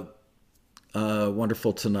Wonder.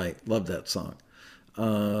 Wonderful Tonight. Love that song.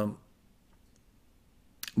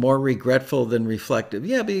 More regretful than reflective.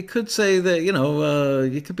 Yeah, but you could say that, you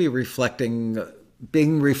could be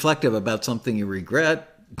being reflective about something you regret.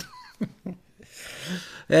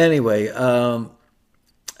 Anyway,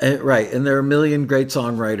 right, and there are a million great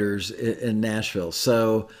songwriters in Nashville,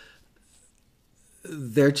 so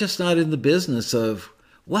they're just not in the business of,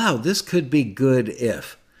 wow, this could be good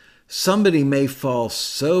if. Somebody may fall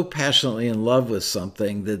so passionately in love with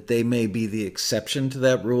something that they may be the exception to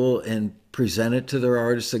that rule and present it to their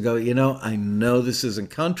artists and go, I know this isn't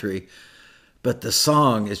country, but the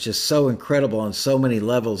song is just so incredible on so many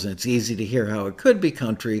levels, and it's easy to hear how it could be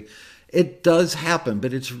country. It does happen,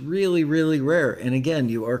 but it's really, really rare. And again,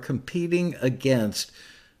 you are competing against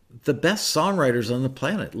the best songwriters on the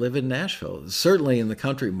planet live in Nashville, certainly in the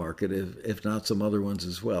country market, if not some other ones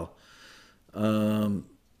as well.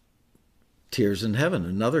 Tears in Heaven,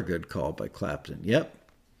 another good call by Clapton. Yep.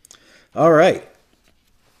 All right.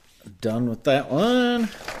 Done with that one.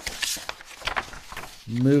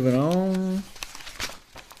 Moving on.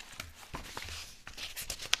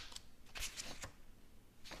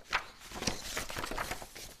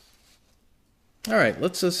 All right,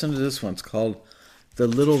 let's listen to this one. It's called The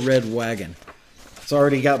Little Red Wagon. It's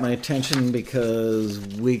already got my attention because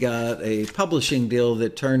we got a publishing deal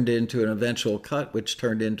that turned into an eventual cut, which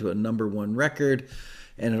turned into a #1 record.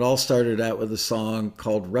 And it all started out with a song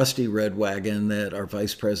called Rusty Red Wagon that our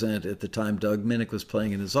vice president at the time, Doug Minnick, was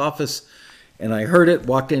playing in his office. And I heard it,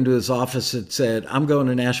 walked into his office and said, I'm going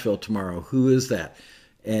to Nashville tomorrow. Who is that?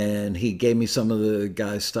 And he gave me some of the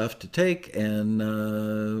guy's stuff to take, and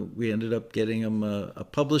we ended up getting him a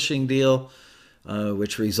publishing deal,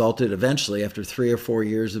 which resulted eventually, after 3 or 4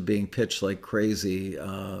 years of being pitched like crazy,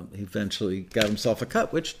 he eventually got himself a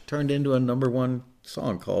cut, which turned into a #1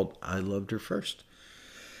 song called I Loved Her First.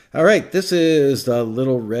 All right, this is The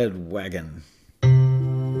Little Red Wagon.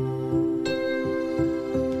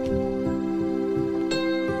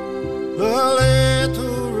 The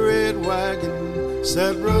little red wagon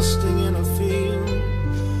sat rusting in a field,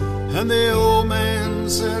 and the old man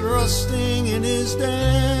sat rusting in his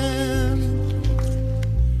den.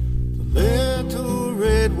 The little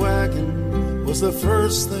red wagon was the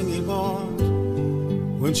first thing he bought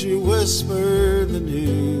when she whispered the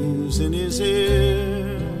news in his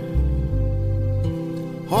ear.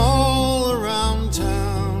 All around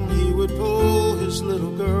town he would pull his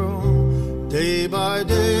little girl, day by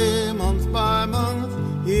day, month by month,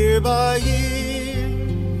 year by year.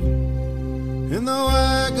 In the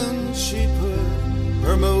wagon she put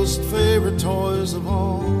her most favorite toys of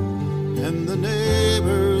all, and the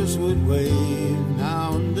neighbors would wave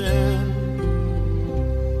now and then.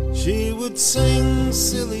 She would sing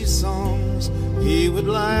silly songs, he would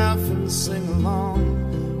laugh and sing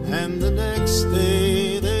along, and the next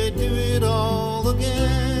day they'd do it all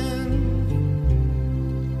again.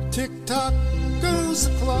 Tick-tock goes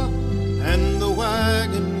the clock, and the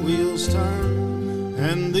wagon wheels turn,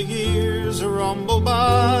 and the years rumble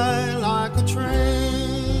by like a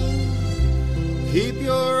train. Keep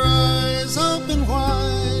your eyes open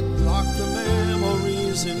wide, lock the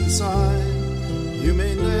memories inside. You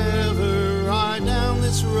may never ride down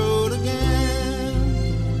this road again.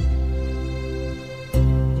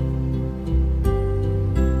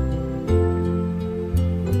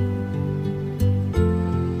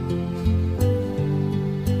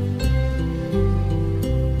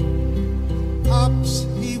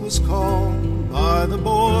 Called by the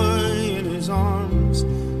boy in his arms,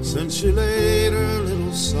 since she laid her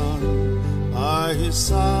little son by his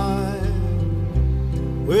side.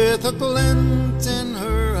 With a glint in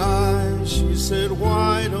her eye, she said,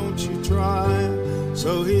 why don't you try?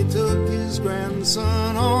 So he took his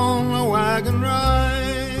grandson on a wagon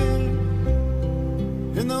ride.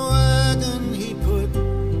 In the wagon he put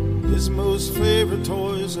his most favorite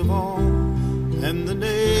toys of all, and the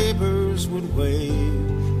neighbors would wave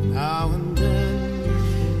now and then.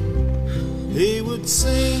 He would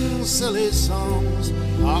sing silly songs,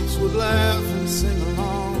 Pops would laugh and sing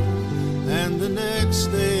along, and the next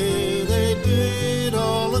day they'd do it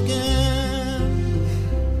all again.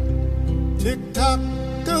 Tick-tock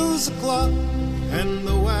goes the clock, and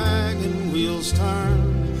the wagon wheels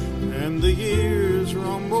turn, and the years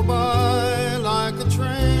rumble by like a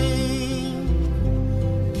train.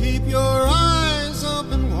 Keep your eyes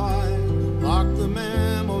open wide, lock the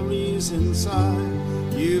memories inside.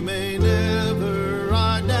 You may never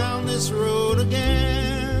ride down this road again.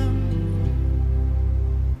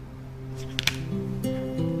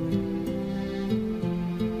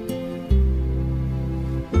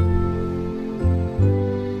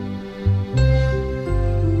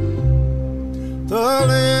 The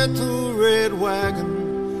little red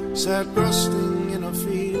wagon sat rusting in a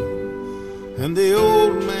field, and the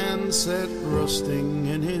old man sat rusting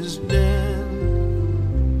in his den.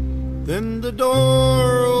 Then the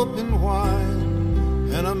door opened wide,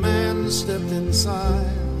 and stepped inside.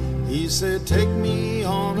 He said, take me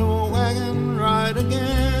on a wagon ride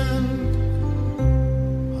again.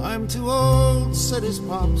 I'm too old, said his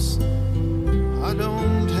pops. I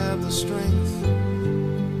don't have the strength.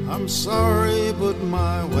 I'm sorry, but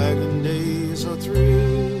my wagon days are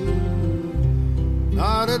through.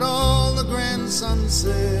 Not at all, the grandson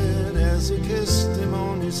said as he kissed him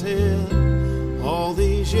on his head. All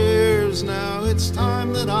these years now, it's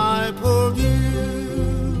time that I pulled you.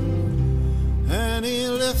 And he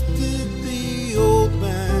lifted the old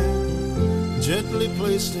man, gently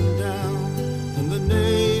placed him down, and the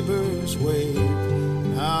neighbors waved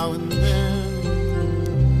now and then.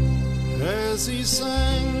 As he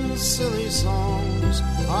sang silly songs,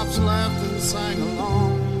 Pops laughed and sang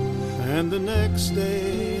along, and the next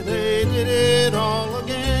day they did it all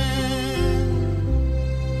again.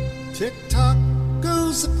 Tick-tock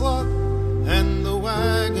goes the clock, and the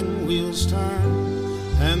wagon wheels turn,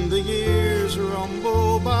 and the years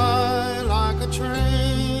rumble by like a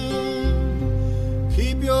train.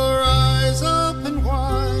 Keep your eyes open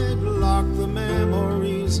wide, lock the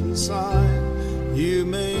memories inside. You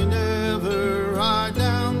may never ride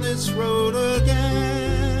down this road again.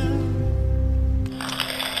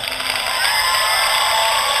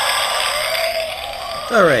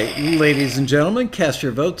 All right, ladies and gentlemen, cast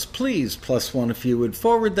your votes, please. +1 if you would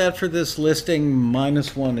forward that for this listing,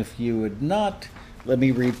 -1 if you would not. Let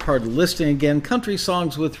me read part of the listing again. Country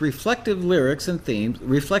songs with reflective lyric themes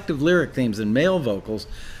and male vocals,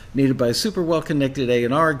 needed by a super well-connected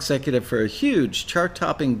A&R executive for a huge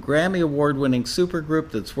chart-topping Grammy Award-winning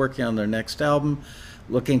supergroup that's working on their next album.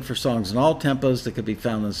 Looking for songs in all tempos that could be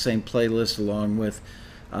found in the same playlist, along with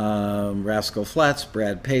Rascal Flatts,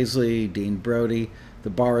 Brad Paisley, Dean Brody. The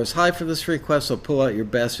bar is high for this request, so pull out your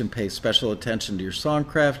best and pay special attention to your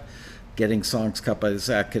songcraft. Getting songs cut by this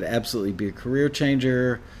act could absolutely be a career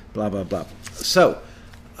changer, blah, blah, blah. So,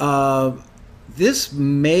 this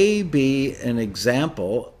may be an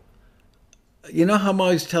example. You know how I'm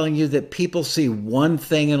always telling you that people see one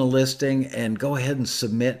thing in a listing and go ahead and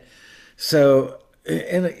submit? So,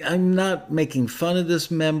 and I'm not making fun of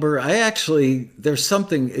this member. There's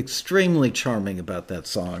something extremely charming about that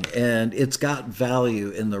song, and it's got value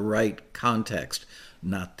in the right context,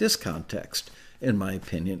 not this context, in my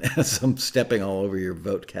opinion, as I'm stepping all over your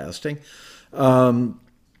vote casting.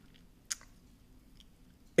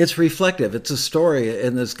 It's reflective. It's a story,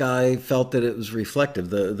 and this guy felt that it was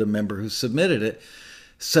reflective, the member who submitted it.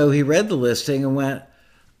 So he read the listing and went,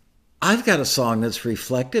 I've got a song that's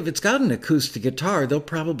reflective. It's got an acoustic guitar. They'll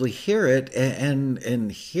probably hear it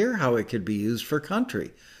and hear how it could be used for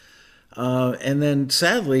country. And then,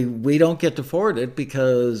 sadly, we don't get to forward it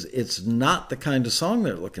because it's not the kind of song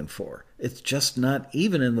they're looking for. It's just not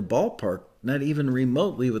even in the ballpark, not even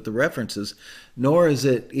remotely with the references, nor is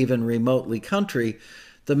it even remotely country.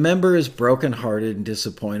 The member is brokenhearted and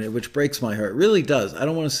disappointed, which breaks my heart. It really does. I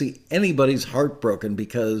don't want to see anybody's heart broken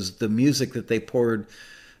because the music that they poured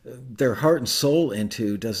their heart and soul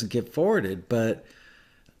into doesn't get forwarded. But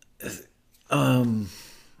I'm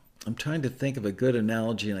trying to think of a good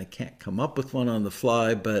analogy, and I can't come up with one on the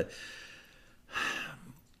fly, but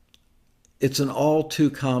it's an all too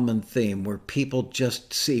common theme where people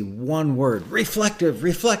just see one word, reflective,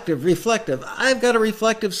 reflective, reflective. I've got a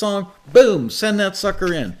reflective song. Boom, send that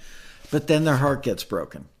sucker in. But then their heart gets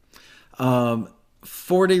broken.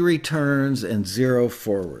 40 returns and 0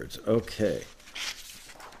 forwards. Okay.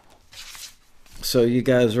 So you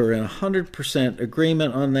guys are in 100%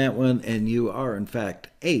 agreement on that one, and you are, in fact,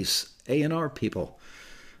 ace A&R people.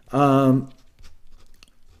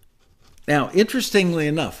 Now, interestingly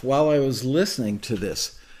enough, while I was listening to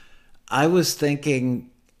this, I was thinking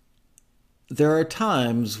there are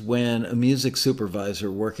times when a music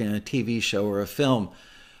supervisor working on a TV show or a film,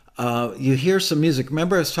 you hear some music.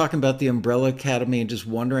 Remember I was talking about the Umbrella Academy and just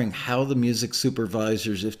wondering how the music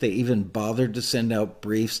supervisors, if they even bothered to send out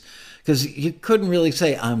briefs, because you couldn't really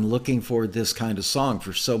say, I'm looking for this kind of song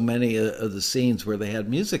for so many of the scenes where they had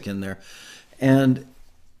music in there. And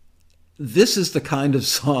this is the kind of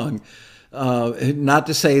song, not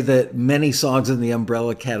to say that many songs in the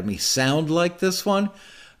Umbrella Academy sound like this one,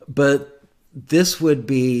 but this would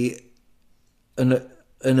be an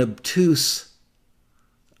obtuse,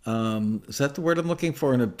 is that the word I'm looking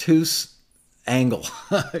for? An obtuse angle.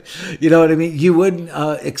 You know what I mean? You wouldn't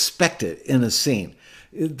expect it in a scene.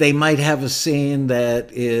 They might have a scene that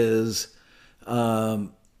is about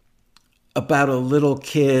a little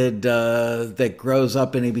kid that grows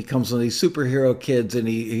up and he becomes one of these superhero kids, and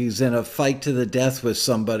he's in a fight to the death with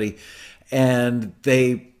somebody, and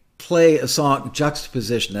they play a song,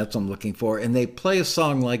 juxtaposition, that's what I'm looking for, and they play a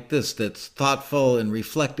song like this that's thoughtful and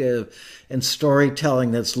reflective and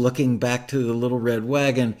storytelling that's looking back to the Little Red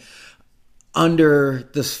Wagon under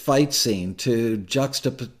this fight scene to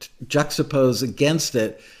juxtapose against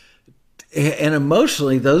it. And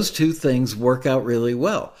emotionally, those two things work out really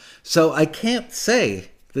well. So I can't say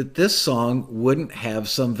that this song wouldn't have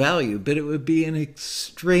some value, but it would be an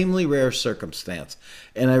extremely rare circumstance.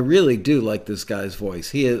 And I really do like this guy's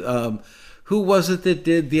voice. He is, who was it that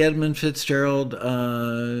did the Edmund Fitzgerald?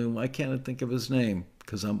 Why can't I think of his name?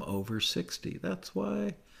 Because I'm over 60. That's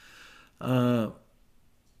why. It'll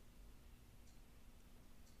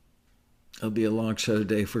be a long show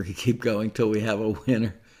today if we keep going till we have a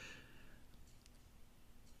winner.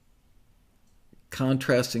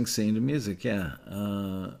 Contrasting scene to music, yeah.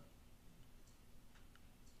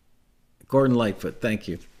 Gordon Lightfoot, thank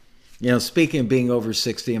you. You know, speaking of being over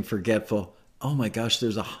 60 and forgetful, oh my gosh,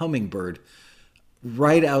 there's a hummingbird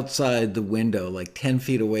right outside the window, like 10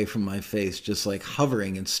 feet away from my face, just like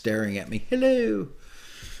hovering and staring at me. Hello.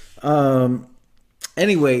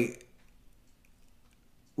 Anyway,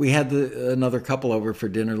 we had another couple over for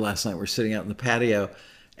dinner last night. We're sitting out in the patio,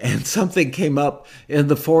 and something came up, and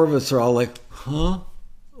the four of us are all like, huh?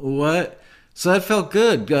 What? So that felt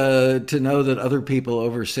good to know that other people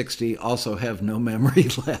over 60 also have no memory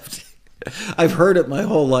left. I've heard it my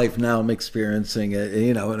whole life. Now I'm experiencing it,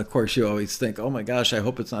 you know, and of course you always think, oh my gosh, I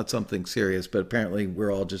hope it's not something serious, but apparently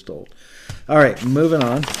we're all just old. All right, moving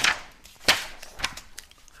on.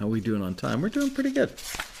 How are we doing on time? We're doing pretty good.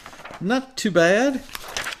 Not too bad.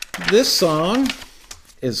 This song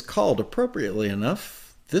is called, appropriately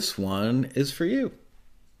enough, This One Is For You.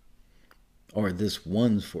 Or This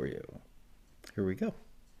One's For You. Here we go.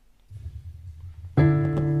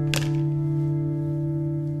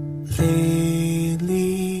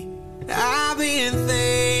 Lately, I've been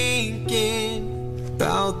thinking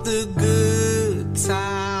about the good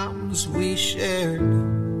times we shared.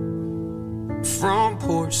 Front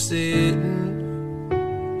porch sitting,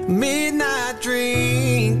 midnight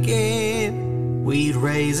drinking, we'd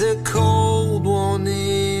raise a cold one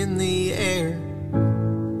in the air.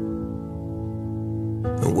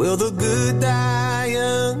 Will the good die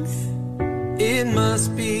young? It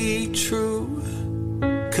must be true.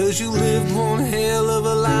 'Cause you lived one hell of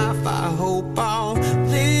a life, I hope I'll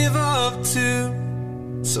live up to.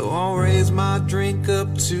 So I'll raise my drink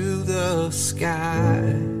up to the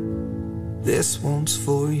sky. This one's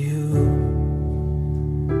for you.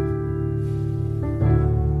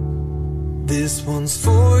 This one's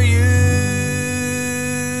for you,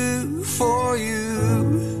 for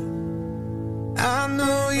you. I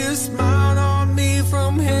know you smiled on me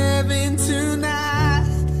from heaven tonight.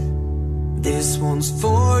 This one's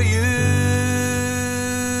for you,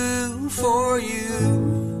 for you.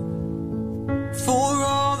 For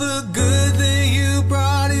all the good that you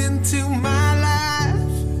brought into my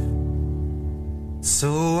life. So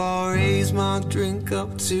I'll raise my drink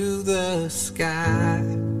up to the sky.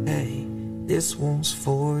 Hey, this one's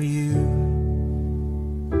for you.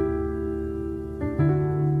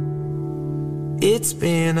 It's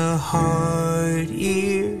been a hard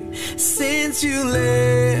year since you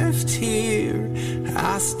left here.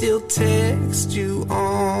 I still text you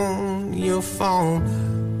on your phone.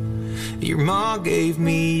 Your mom gave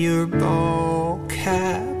me your ball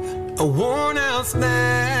cap, a worn out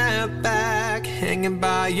snapback hanging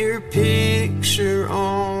by your picture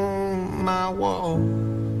on my wall.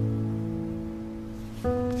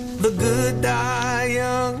 The good die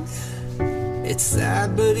young, it's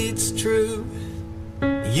sad but it's true.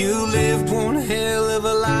 You lived one hell of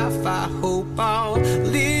a life, I hope I'll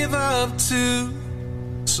live up to.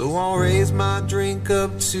 So I'll raise my drink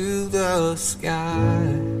up to the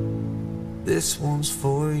sky. This one's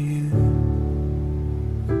for you.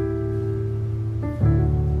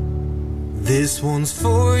 This one's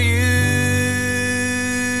for you,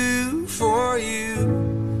 for you.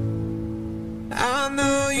 I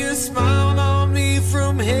know you smiled on me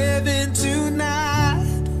from heaven tonight.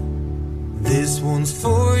 This one's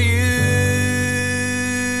for you,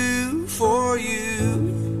 for you.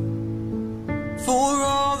 For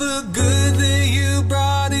all the good that you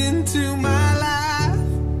brought into my life.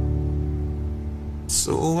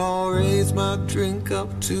 So I'll raise my drink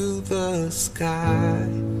up to the sky.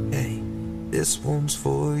 Hey, this one's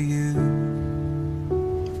for you.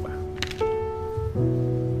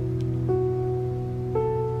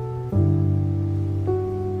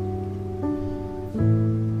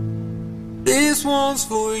 This one's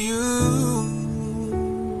for you.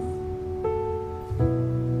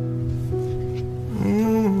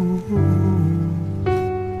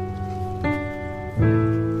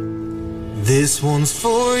 This one's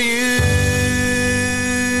for you,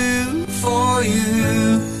 for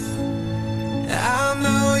you. I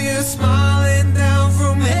know you're smiling down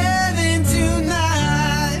from heaven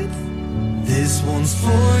tonight. This one's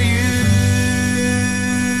for you,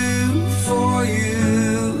 for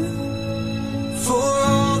you. For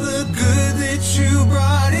all the good that you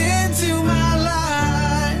brought into my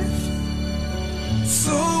life.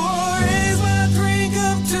 So I'll raise my drink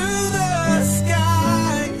up to the sky.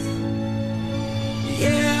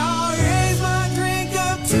 Yeah, I'll raise my drink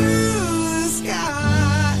up to the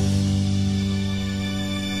sky.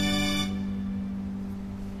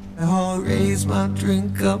 I'll raise my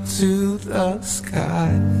drink up to the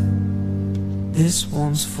sky. This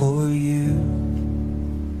one's for you.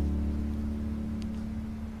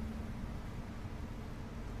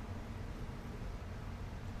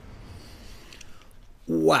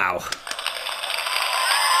 Wow.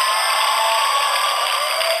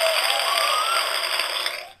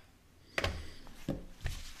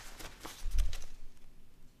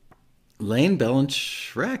 Lane Bell and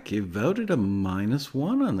Shrek, you voted a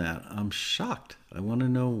 -1 on that. I'm shocked. I want to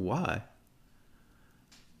know why.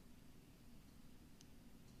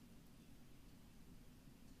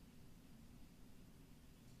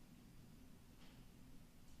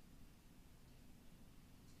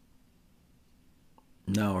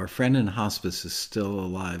 No, our friend in hospice is still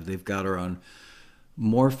alive. They've got her on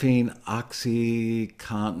morphine,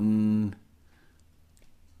 OxyContin,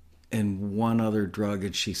 and one other drug,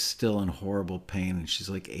 and she's still in horrible pain, and she's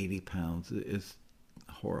like 80 pounds. It's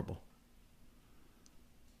horrible.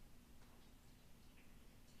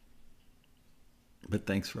 But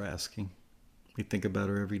thanks for asking. We think about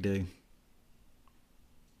her every day.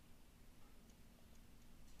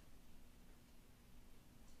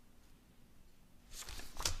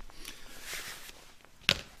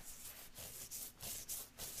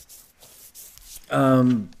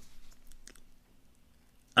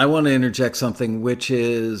 I want to interject something, which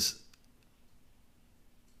is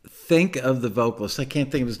think of the vocalist. I can't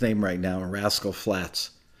think of his name right now. Rascal Flatts.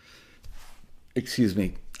 Excuse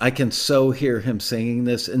me. I can so hear him singing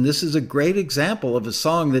this. And this is a great example of a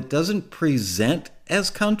song that doesn't present as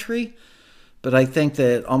country. But I think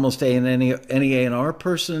that almost any A&R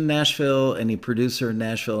person in Nashville, any producer in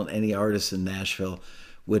Nashville, and any artist in Nashville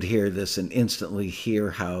would hear this and instantly hear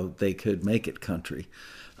how they could make it country.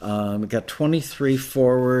 We got 23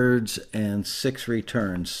 forwards and 6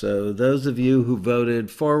 returns. So those of you who voted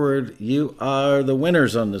forward, you are the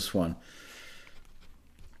winners on this one.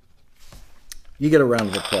 You get a round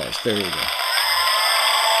of applause. There you go.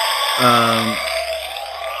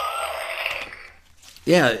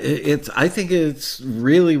 Yeah, I think it's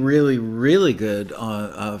really, really, really good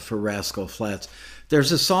for Rascal Flatts.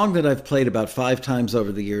 There's a song that I've played about 5 times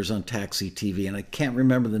over the years on Taxi TV, and I can't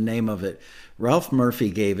remember the name of it. Ralph Murphy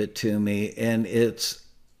gave it to me, and it's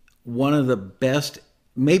one of the best,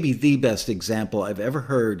 maybe the best example I've ever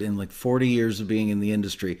heard in like 40 years of being in the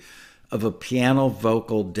industry of a piano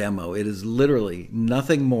vocal demo. It is literally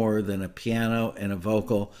nothing more than a piano and a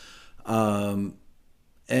vocal. And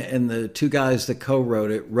the 2 guys that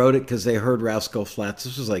wrote it because they heard Rascal Flatts.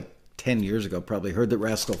 This was like 10 years ago, probably heard that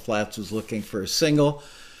Rascal Flatts was looking for a single.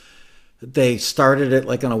 They started it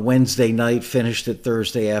like on a Wednesday night, finished it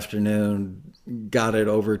Thursday afternoon, got it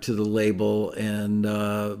over to the label,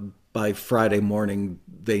 and by Friday morning,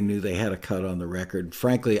 they knew they had a cut on the record.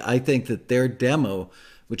 Frankly, I think that their demo,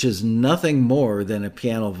 which is nothing more than a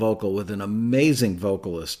piano vocal with an amazing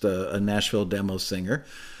vocalist, a Nashville demo singer,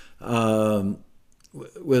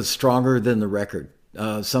 was stronger than the record.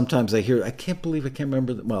 Sometimes I hear, I can't believe I can't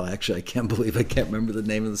remember. I can't believe I can't remember the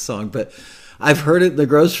name of the song, but I've heard it in the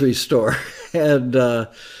grocery store, and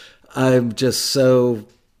I'm just so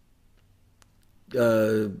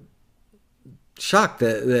shocked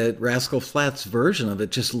that Rascal Flatts' version of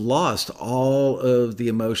it just lost all of the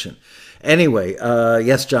emotion. Anyway,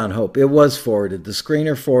 yes, John Hope, it was forwarded. The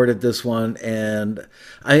screener forwarded this one, and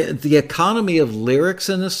the economy of lyrics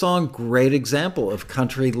in this song, great example of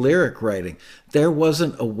country lyric writing. There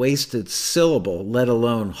wasn't a wasted syllable, let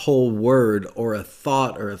alone whole word or a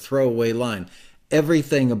thought or a throwaway line.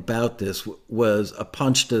 Everything about this was a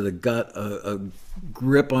punch to the gut, a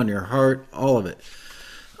grip on your heart, all of it.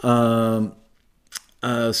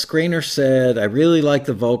 Screener said, I really like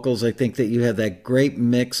the vocals. I think that you have that great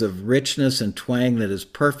mix of richness and twang that is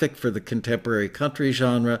perfect for the contemporary country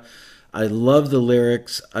genre. I love the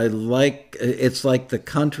lyrics. It's like the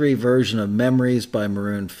country version of Memories by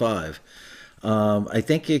Maroon 5. I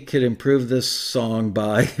think you could improve this song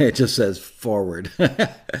by, it just says forward.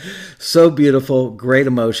 So beautiful, great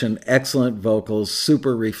emotion, excellent vocals,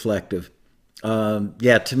 super reflective.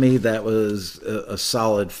 Yeah, to me that was a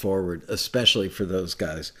solid forward, especially for those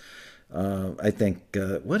guys. I think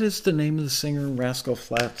what is the name of the singer? Rascal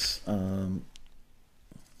Flatts.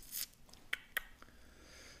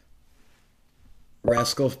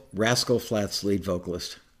 Rascal Flatts lead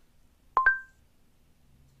vocalist.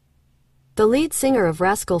 The lead singer of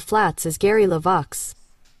Rascal Flatts is Gary LeVox.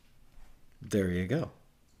 There you go.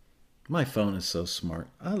 My phone is so smart.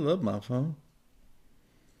 I love my phone.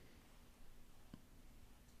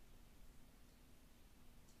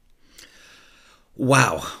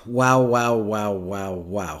 Wow.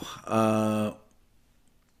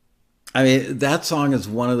 I mean, that song is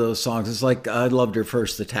one of those songs. It's like I Loved Her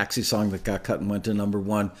First, the Taxi song that got cut and went to number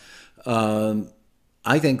one.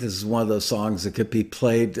 I think this is one of those songs that could be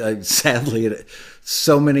played, sadly, at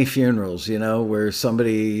so many funerals, where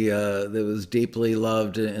somebody that was deeply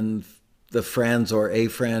loved and the friends or a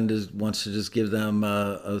friend wants to just give them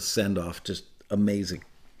a send-off. Just amazing.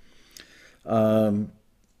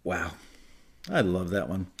 Wow. I love that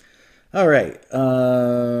one. All right.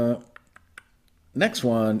 Next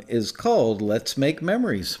one is called Let's Make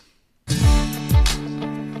Memories.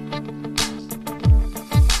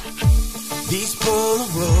 These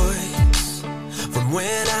Polaroids from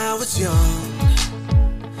when I was young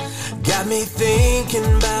got me thinking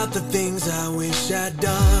about the things I wish I'd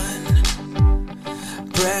done.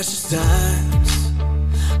 Precious times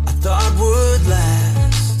I thought would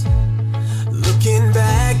last. Looking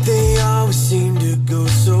back, they always seem to go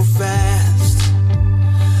so fast.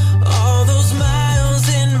 All those miles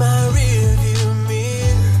in my rearview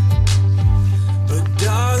mirror, but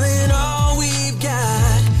darling, all we've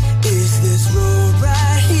got is this road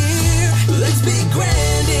right here. Let's be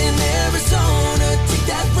grand in Arizona, take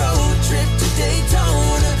that road trip to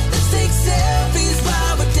Daytona. Let's take selfies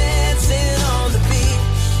while we're dancing on the beach.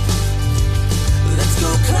 Let's go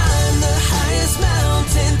climb the highest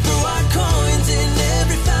mountain, throw our coins in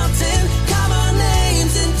every fountain, carve our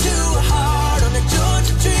names into a heart on a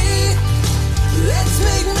Georgia tree. Let's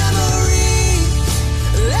make memories,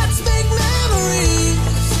 let's make memories.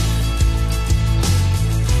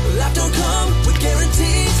 Life don't come with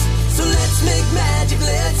guarantees, so let's make magic,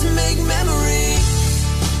 let's make memories.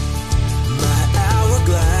 My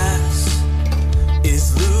hourglass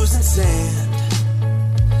is losing sand.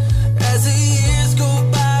 As the years go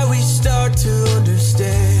by, we start to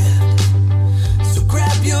understand. So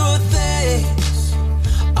grab your things,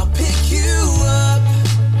 I'll pick you up.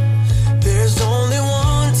 There's only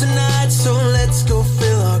one tonight, so let's go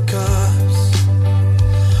fill our cups.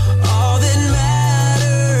 All that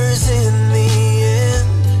matters in the end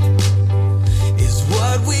is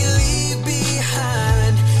what we leave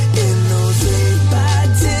behind in those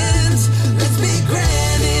 8x10s. Let's be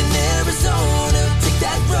grand in Arizona, take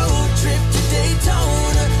that road trip to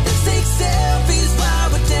Daytona. Let's take selfies while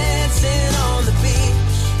we're dancing on the beach.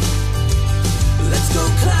 Let's go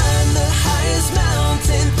climb the highest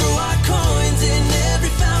mountain, throw our coins in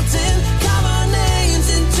every fountain, carve our names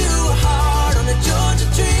into a heart on a Georgia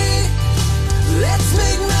tree. Let's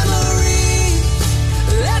make memories,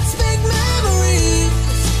 let's make memories.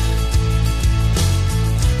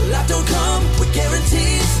 Life don't come with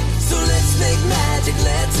guarantees, so let's make magic,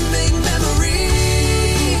 let's make memories.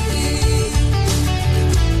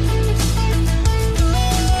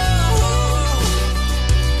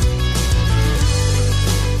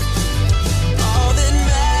 All that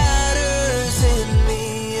matters in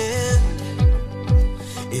the end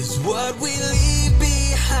is what we leave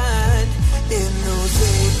behind in those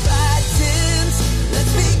 8x10s.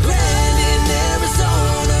 Let's be grand in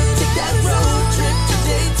Arizona, take that road trip to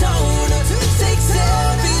Daytona. Let's take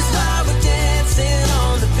selfies while we're dancing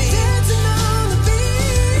on the beach.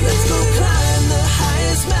 Let's go climb the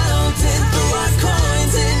highest mountain, throw our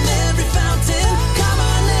coins in every fountain, carve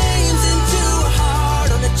our names into a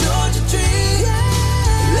heart on a Georgia tree.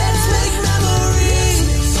 Let's make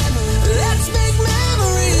memories, let's make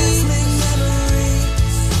memories.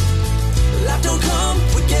 Life don't come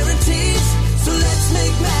with guarantees, so let's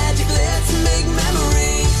make magic, let's make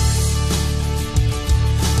memories.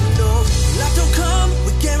 No, life don't come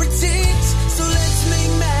with guarantees, so let's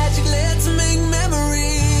make magic, let's make memories.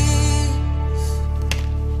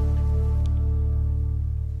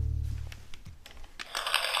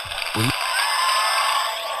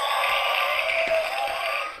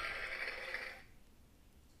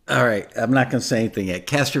 All right, I'm not going to say anything yet.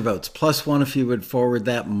 Cast your votes. +1 if you would forward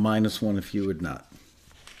that, -1 if you would not.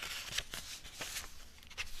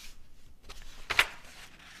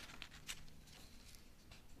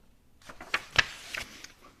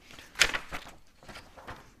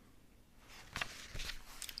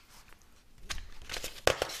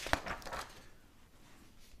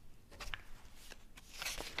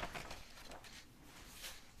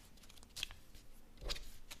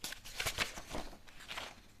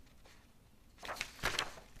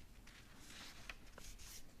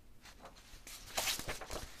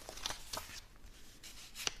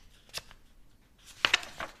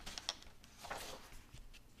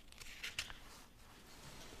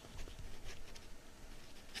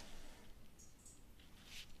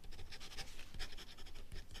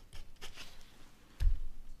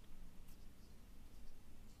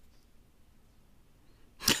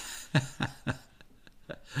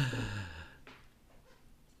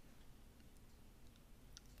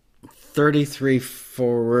 33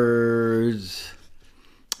 forwards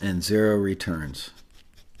and 0 returns.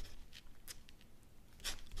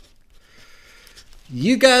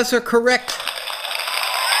 You guys are correct.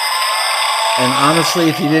 And honestly,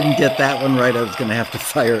 if you didn't get that one right, I was going to have to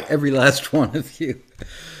fire every last one of you.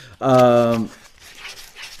 I'm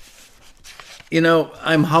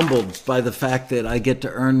humbled by the fact that I get to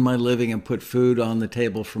earn my living and put food on the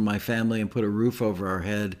table for my family and put a roof over our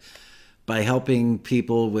head by helping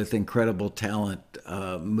people with incredible talent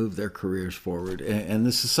move their careers forward. And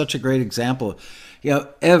this is such a great example.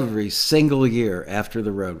 Every single year after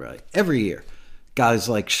the Road Rally, every year, guys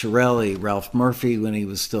like Shirelli, Ralph Murphy when he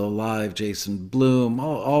was still alive, Jason Bloom,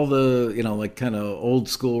 all the, kind of old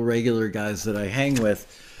school regular guys that I hang with,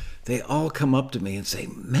 they all come up to me and say,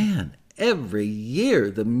 man, every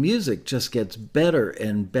year the music just gets better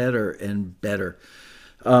and better and better.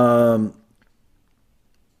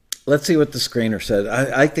 Let's see what the screener said.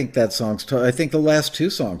 I think that song's I think the last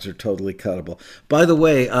 2 songs are totally cuttable. By the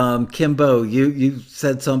way, Kimbo, you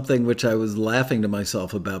said something which I was laughing to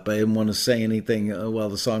myself about, but I didn't want to say anything while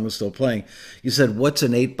the song was still playing. You said, what's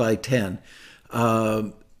an 8x10?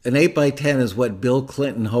 An 8x10 is what Bill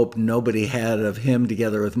Clinton hoped nobody had of him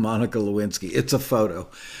together with Monica Lewinsky. It's a photo.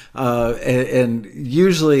 And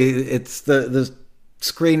usually it's the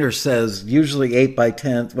screener says usually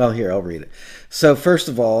 8x10. Well, here, I'll read it. So first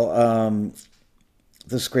of all,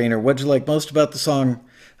 the screener, what'd you like most about the song?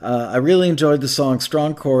 I really enjoyed the song.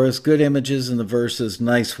 Strong chorus, good images in the verses,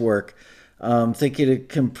 nice work. Think you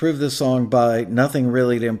can improve the song by nothing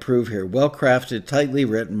really to improve here. Well crafted, tightly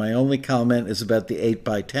written. My only comment is about the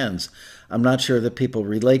 8x10s. I'm not sure that people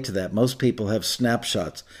relate to that. Most people have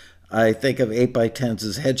snapshots. I think of 8x10s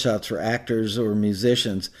as headshots for actors or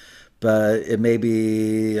musicians, but it may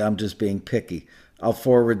be I'm just being picky. I'll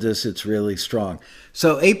forward this. It's really strong.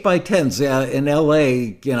 So 8x10s in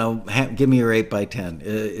LA, give me your 8x10.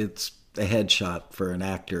 It's a headshot for an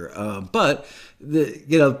actor. But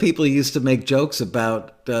people used to make jokes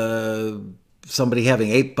about somebody having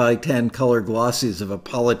 8x10 color glossies of a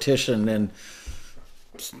politician and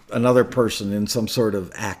another person in some sort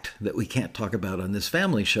of act that we can't talk about on this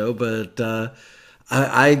family show. But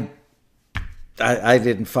I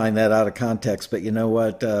didn't find that out of context. But you know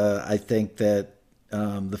what? I think that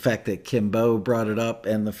the fact that Kimbo brought it up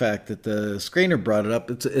and the fact that the screener brought it up,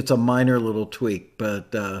 it's a minor little tweak.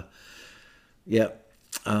 But yeah.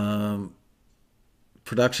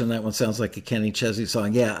 Production, that one sounds like a Kenny Chesney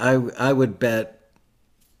song. Yeah, I would bet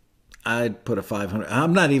I'd put a $500.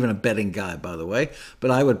 I'm not even a betting guy, by the way, but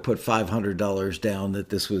I would put $500 down that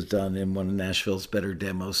this was done in one of Nashville's better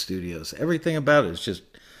demo studios. Everything about it is just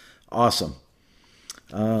awesome.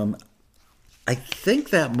 I think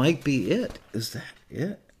that might be it. Is that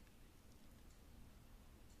it?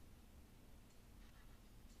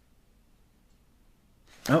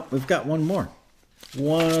 Oh, we've got one more.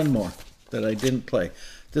 One more that I didn't play.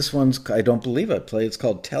 This one's, I don't believe I played. It's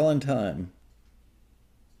called Tellin' Time.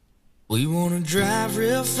 We wanna drive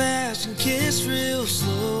real fast and kiss real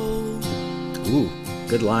slow. Ooh,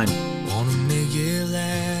 good line. Wanna make it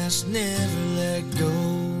last, never let go.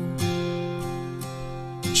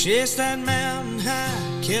 Chase that mountain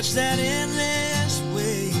high, catch that endless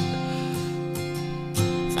wave.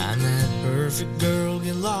 Find that perfect girl,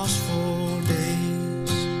 get lost for days.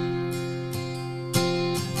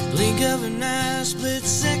 Blink of an eye, split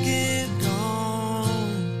second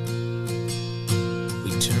gone.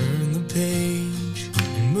 We turn the page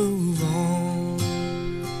and move on.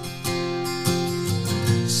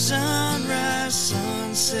 Sunrise,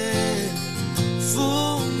 sunset,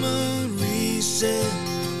 full moon reset.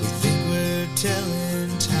 We think we're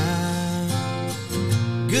telling time.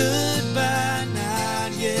 Goodbye,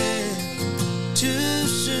 not yet. Too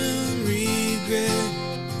soon, regret.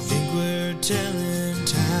 We think we're telling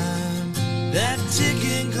time. That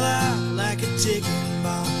ticking clock, like a ticking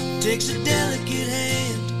bomb, takes a delicate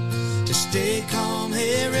hand to stay calm.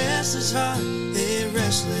 Hey, restless heart, hey,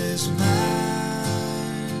 restless mind.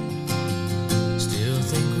 Still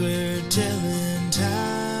think we're telling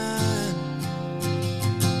time.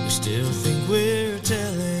 We still think we're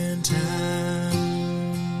telling time.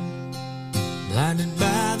 Blinded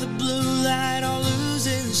by the blue light, all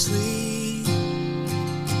losing sleep.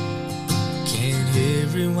 Can't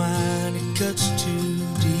hit rewind, it cuts too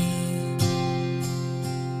deep.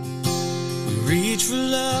 We reach for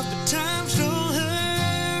love, but time stole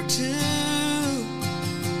her too.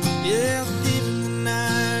 Yeah, leaving the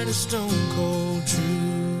night a stone cold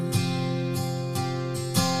truth.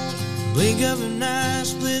 Blink of an eye,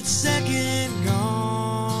 split second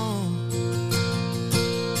gone.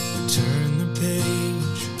 We turn the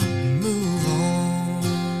page and move on.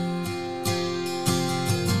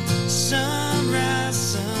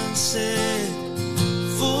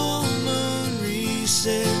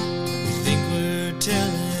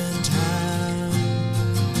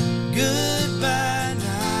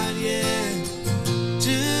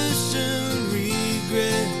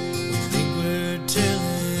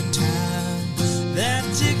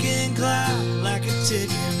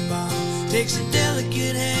 ticking bomb. Takes a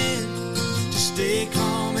delicate hand to stay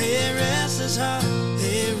calm. Hey, restless heart,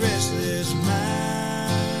 hey, restless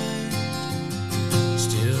mind.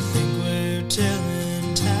 Still think we're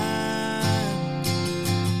telling time.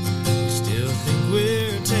 Still think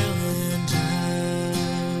we're telling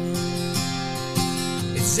time.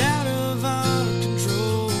 It's out of our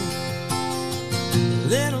control. A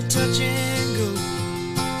little touch and go.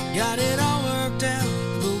 Got it all worked out,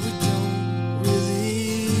 but we don't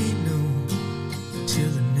really know till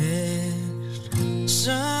the next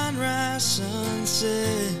sunrise,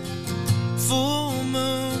 sunset, full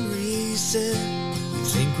moon reset. We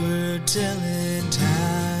think we're telling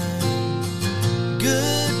time.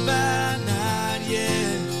 Goodbye, not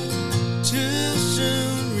yet. Too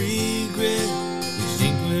soon, regret. We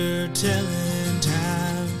think we're telling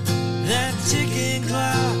time. That ticking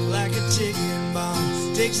clock, like a ticking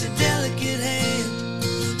bomb, takes a delicate hand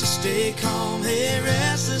to stay calm. Hey,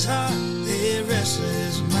 restless heart, hey,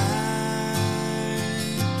 restless mind.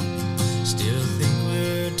 Still think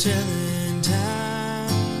we're telling time.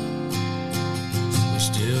 We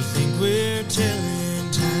still think we're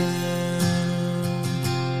telling time.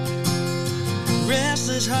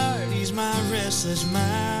 Restless heart, he's my restless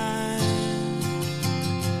mind.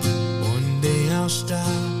 One day I'll stop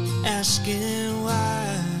asking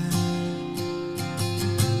why.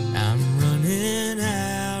 I'm running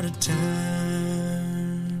out of time.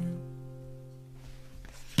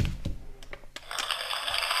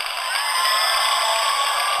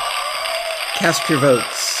 Cast your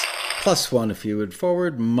votes. +1 if you would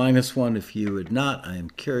forward, -1 if you would not. I am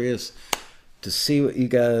curious to see what you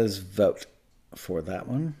guys vote for that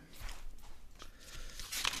one.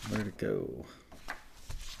 Where'd it go?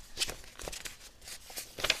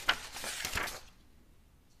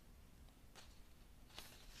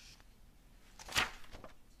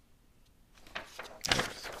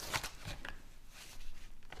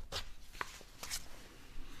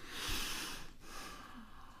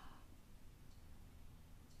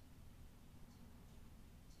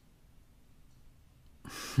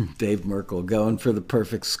 Dave Merkel going for the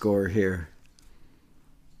perfect score here.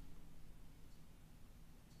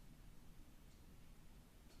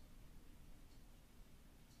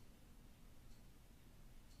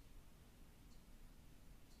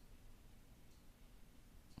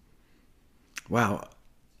 Wow,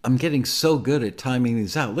 I'm getting so good at timing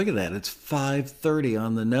these out. Look at that. It's 5:30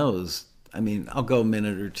 on the nose. I mean, I'll go a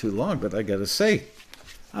minute or two long, but I got to say,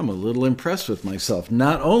 I'm a little impressed with myself.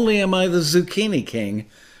 Not only am I the Zucchini King,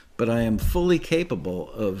 but I am fully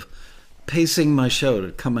capable of pacing my show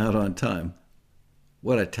to come out on time.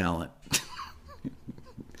 What a talent.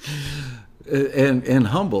 and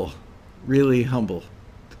humble. Really humble,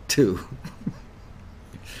 too.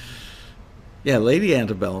 Yeah, Lady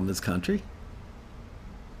Antebellum is country.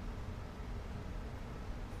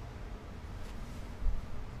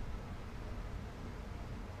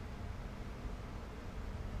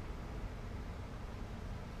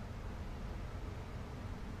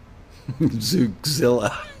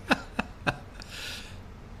 Zookzilla.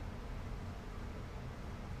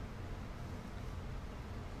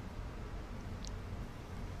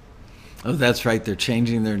 Oh, that's right. They're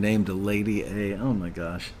changing their name to Lady A. Oh, my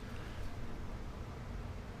gosh.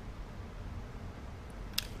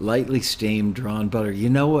 Lightly steamed drawn butter. You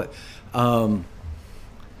know what? I'm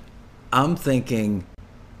thinking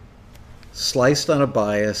sliced on a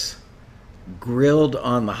bias, grilled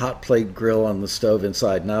on the hot plate grill on the stove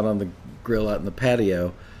inside, not on the grill out in the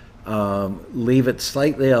patio. Leave it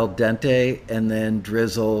slightly al dente and then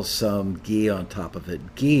drizzle some ghee on top of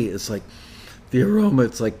it. Ghee is like the aroma,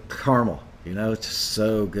 it's like caramel, you know, it's just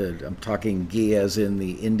so good. I'm talking ghee as in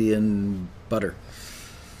the Indian butter.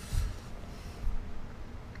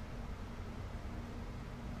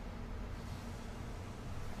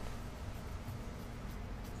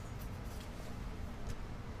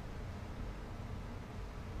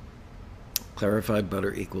 Clarified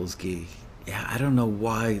butter equals ghee. Yeah, I don't know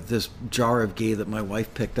why this jar of ghee that my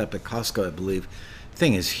wife picked up at Costco, I believe,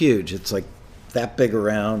 thing is huge. It's like that big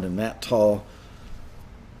around and that tall.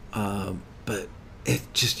 But it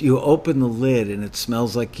just, you open the lid and it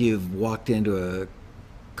smells like you've walked into a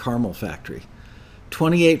caramel factory.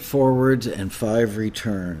 28 forwards and 5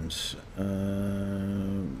 returns.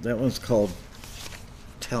 That one's called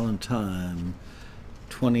Telling Time.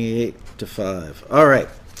 28-5. All right.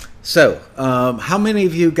 So, how many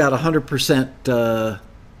of you got 100%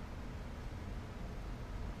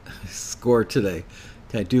 score today?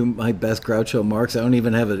 Can I do my best Groucho Marx? I don't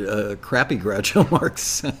even have a crappy Groucho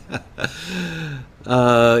Marx.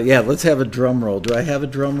 Yeah, let's have a drum roll. Do I have a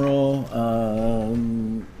drum roll?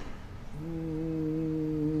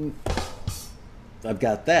 I've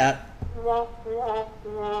got that.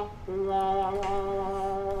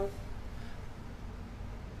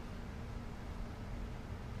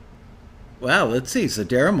 Wow, let's see. So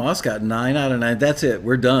Darren Moss got 9 out of 9. That's it.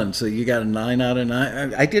 We're done. So you got a 9 out of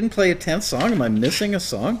 9. I didn't play a 10th song. Am I missing a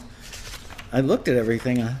song? I looked at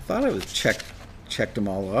everything. I thought I was checked them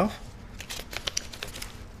all off.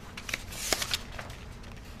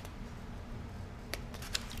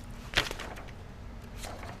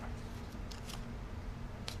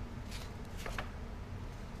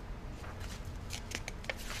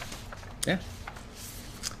 Yeah.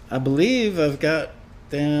 I believe I've got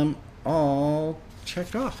them all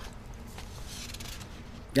checked off.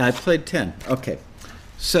 Yeah, I played 10. Okay.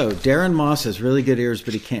 So, Darren Moss has really good ears,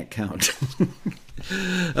 but he can't count.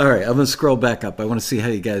 All right, I'm going to scroll back up. I want to see how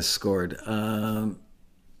you guys scored. All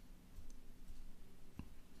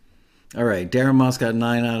right, Darren Moss got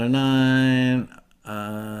 9 out of 9.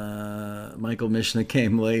 Michael Mishna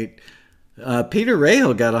came late. Peter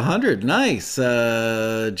Rahal got 100. Nice.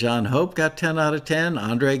 John Hope got 10 out of 10.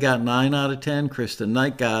 Andre got 9 out of 10. Kristen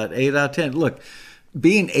Knight got 8 out of 10. Look,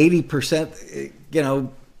 being 80%,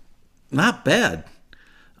 not bad.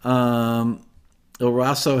 El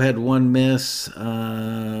Rosso had 1 miss.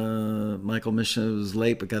 Michael Mishna was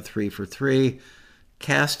late but got 3 for 3.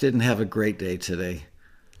 Cass didn't have a great day today.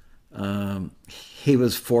 He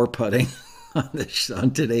was 4-putting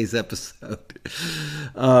on today's episode.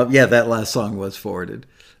 Yeah, that last song was forwarded.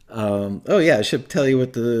 I should tell you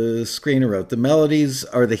what the screener wrote. The melodies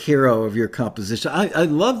are the hero of your composition. I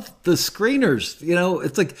love the screeners.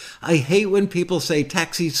 It's like, I hate when people say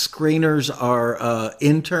taxi screeners are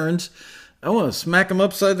interns. I want to smack them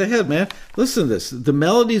upside the head, man. Listen to this. The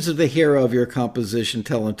melodies are the hero of your composition,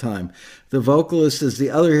 telling time. The vocalist is the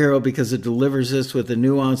other hero because it delivers this with a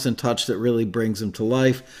nuance and touch that really brings him to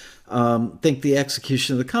life. Think the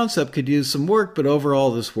execution of the concept could use some work, but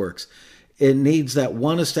overall this works. It needs that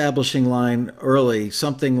one establishing line early,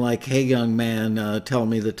 something like, "Hey, young man, tell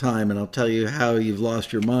me the time, and I'll tell you how you've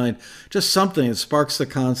lost your mind." Just something that sparks the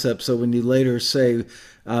concept, so when you later say,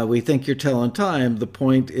 "We think you're telling time," the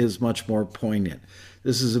point is much more poignant.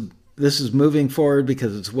 This is moving forward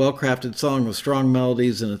because it's a well-crafted song with strong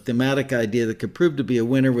melodies and a thematic idea that could prove to be a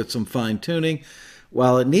winner with some fine-tuning.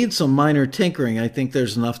 While it needs some minor tinkering, I think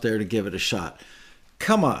there's enough there to give it a shot.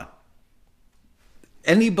 Come on.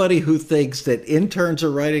 Anybody who thinks that interns are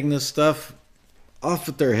writing this stuff, off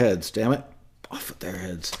with their heads, damn it. Off with their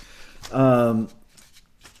heads.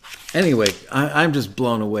 Anyway, I'm just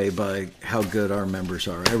blown away by how good our members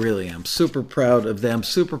are. I really am. Super proud of them.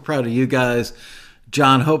 Super proud of you guys.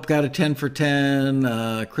 John Hope got a 10 for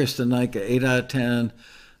 10. Kristen Knight got 8 out of 10.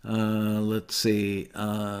 Let's see.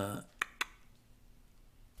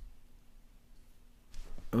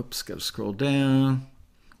 Oops, got to scroll down.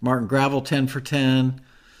 Martin Gravel, 10 for 10.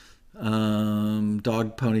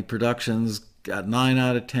 Dog Pony Productions got 9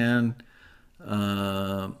 out of 10.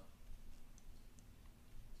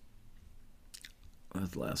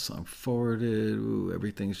 That's the last song forwarded. Ooh,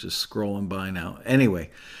 everything's just scrolling by now. Anyway,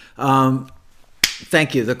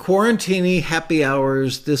 thank you. The Quarantini happy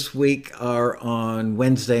hours this week are on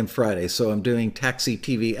Wednesday and Friday. So I'm doing Taxi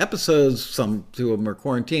TV episodes. Two of them are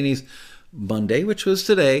Quarantinis. Monday, which was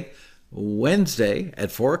today. Wednesday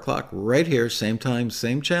at 4 o'clock, right here, same time,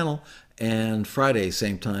 same channel. And Friday,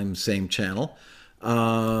 same time, same channel.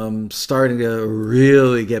 Starting to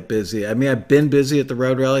really get busy. I mean, I've been busy at the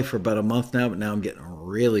Road Rally for about a month now, but now I'm getting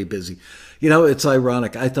really busy. It's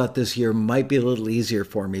ironic. I thought this year might be a little easier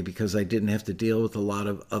for me because I didn't have to deal with a lot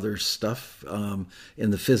of other stuff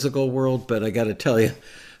in the physical world. But I got to tell you,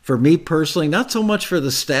 for me personally, not so much for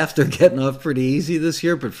the staff, they're getting off pretty easy this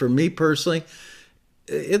year, but for me personally,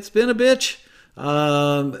 it's been a bitch.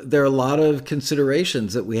 There are a lot of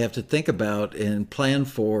considerations that we have to think about and plan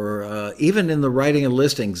for, even in the writing of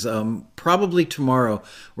listings. Probably tomorrow,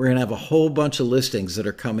 we're going to have a whole bunch of listings that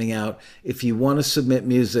are coming out. If you want to submit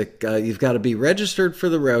music, you've got to be registered for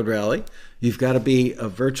the Road Rally. You've got to be a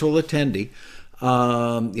virtual attendee.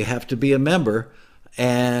 You have to be a member.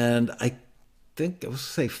 And I think, let's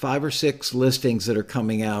say 5 or 6 listings that are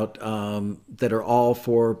coming out that are all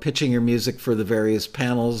for pitching your music for the various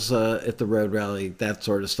panels at the Road Rally, that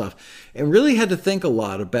sort of stuff. And really had to think a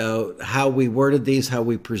lot about how we worded these, how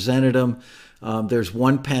we presented them. There's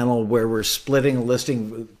one panel where we're splitting a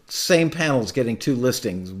listing, same panel's getting 2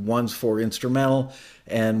 listings. One's for instrumental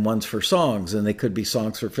and one's for songs. And they could be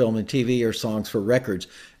songs for film and TV or songs for records.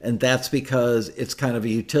 And that's because it's kind of a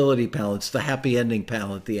utility panel. It's the happy ending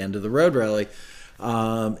panel at the end of the Road Rally.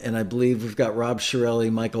 And I believe we've got Rob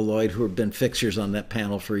Shirelli, Michael Lloyd, who have been fixtures on that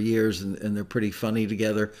panel for years, and they're pretty funny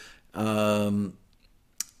together. And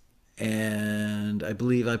and I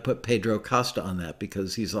believe I put Pedro Costa on that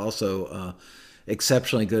because he's also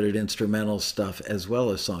exceptionally good at instrumental stuff as well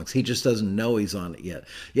as songs. He just doesn't know he's on it yet.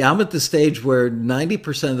 Yeah, I'm at the stage where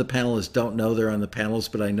 90% of the panelists don't know they're on the panels,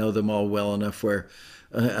 but I know them all well enough where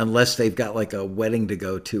unless they've got like a wedding to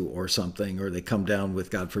go to or something, or they come down with,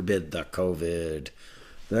 God forbid, the COVID.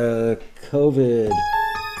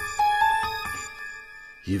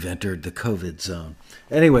 You've entered the COVID zone.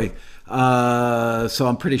 Anyway, so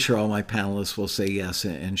I'm pretty sure all my panelists will say yes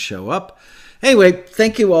and show up. Anyway,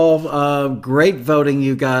 thank you all. Great voting,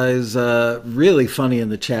 you guys. Really funny in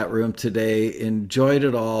the chat room today. Enjoyed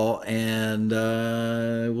it all. And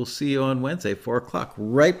we'll see you on Wednesday, 4 o'clock,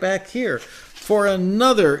 right back here for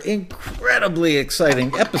another incredibly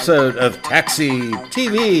exciting episode of Taxi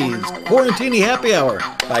TV's Quarantini Happy Hour.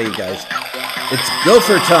 Bye, you guys. It's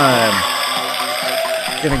gopher time.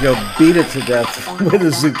 Gonna go beat it to death with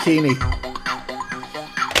a zucchini.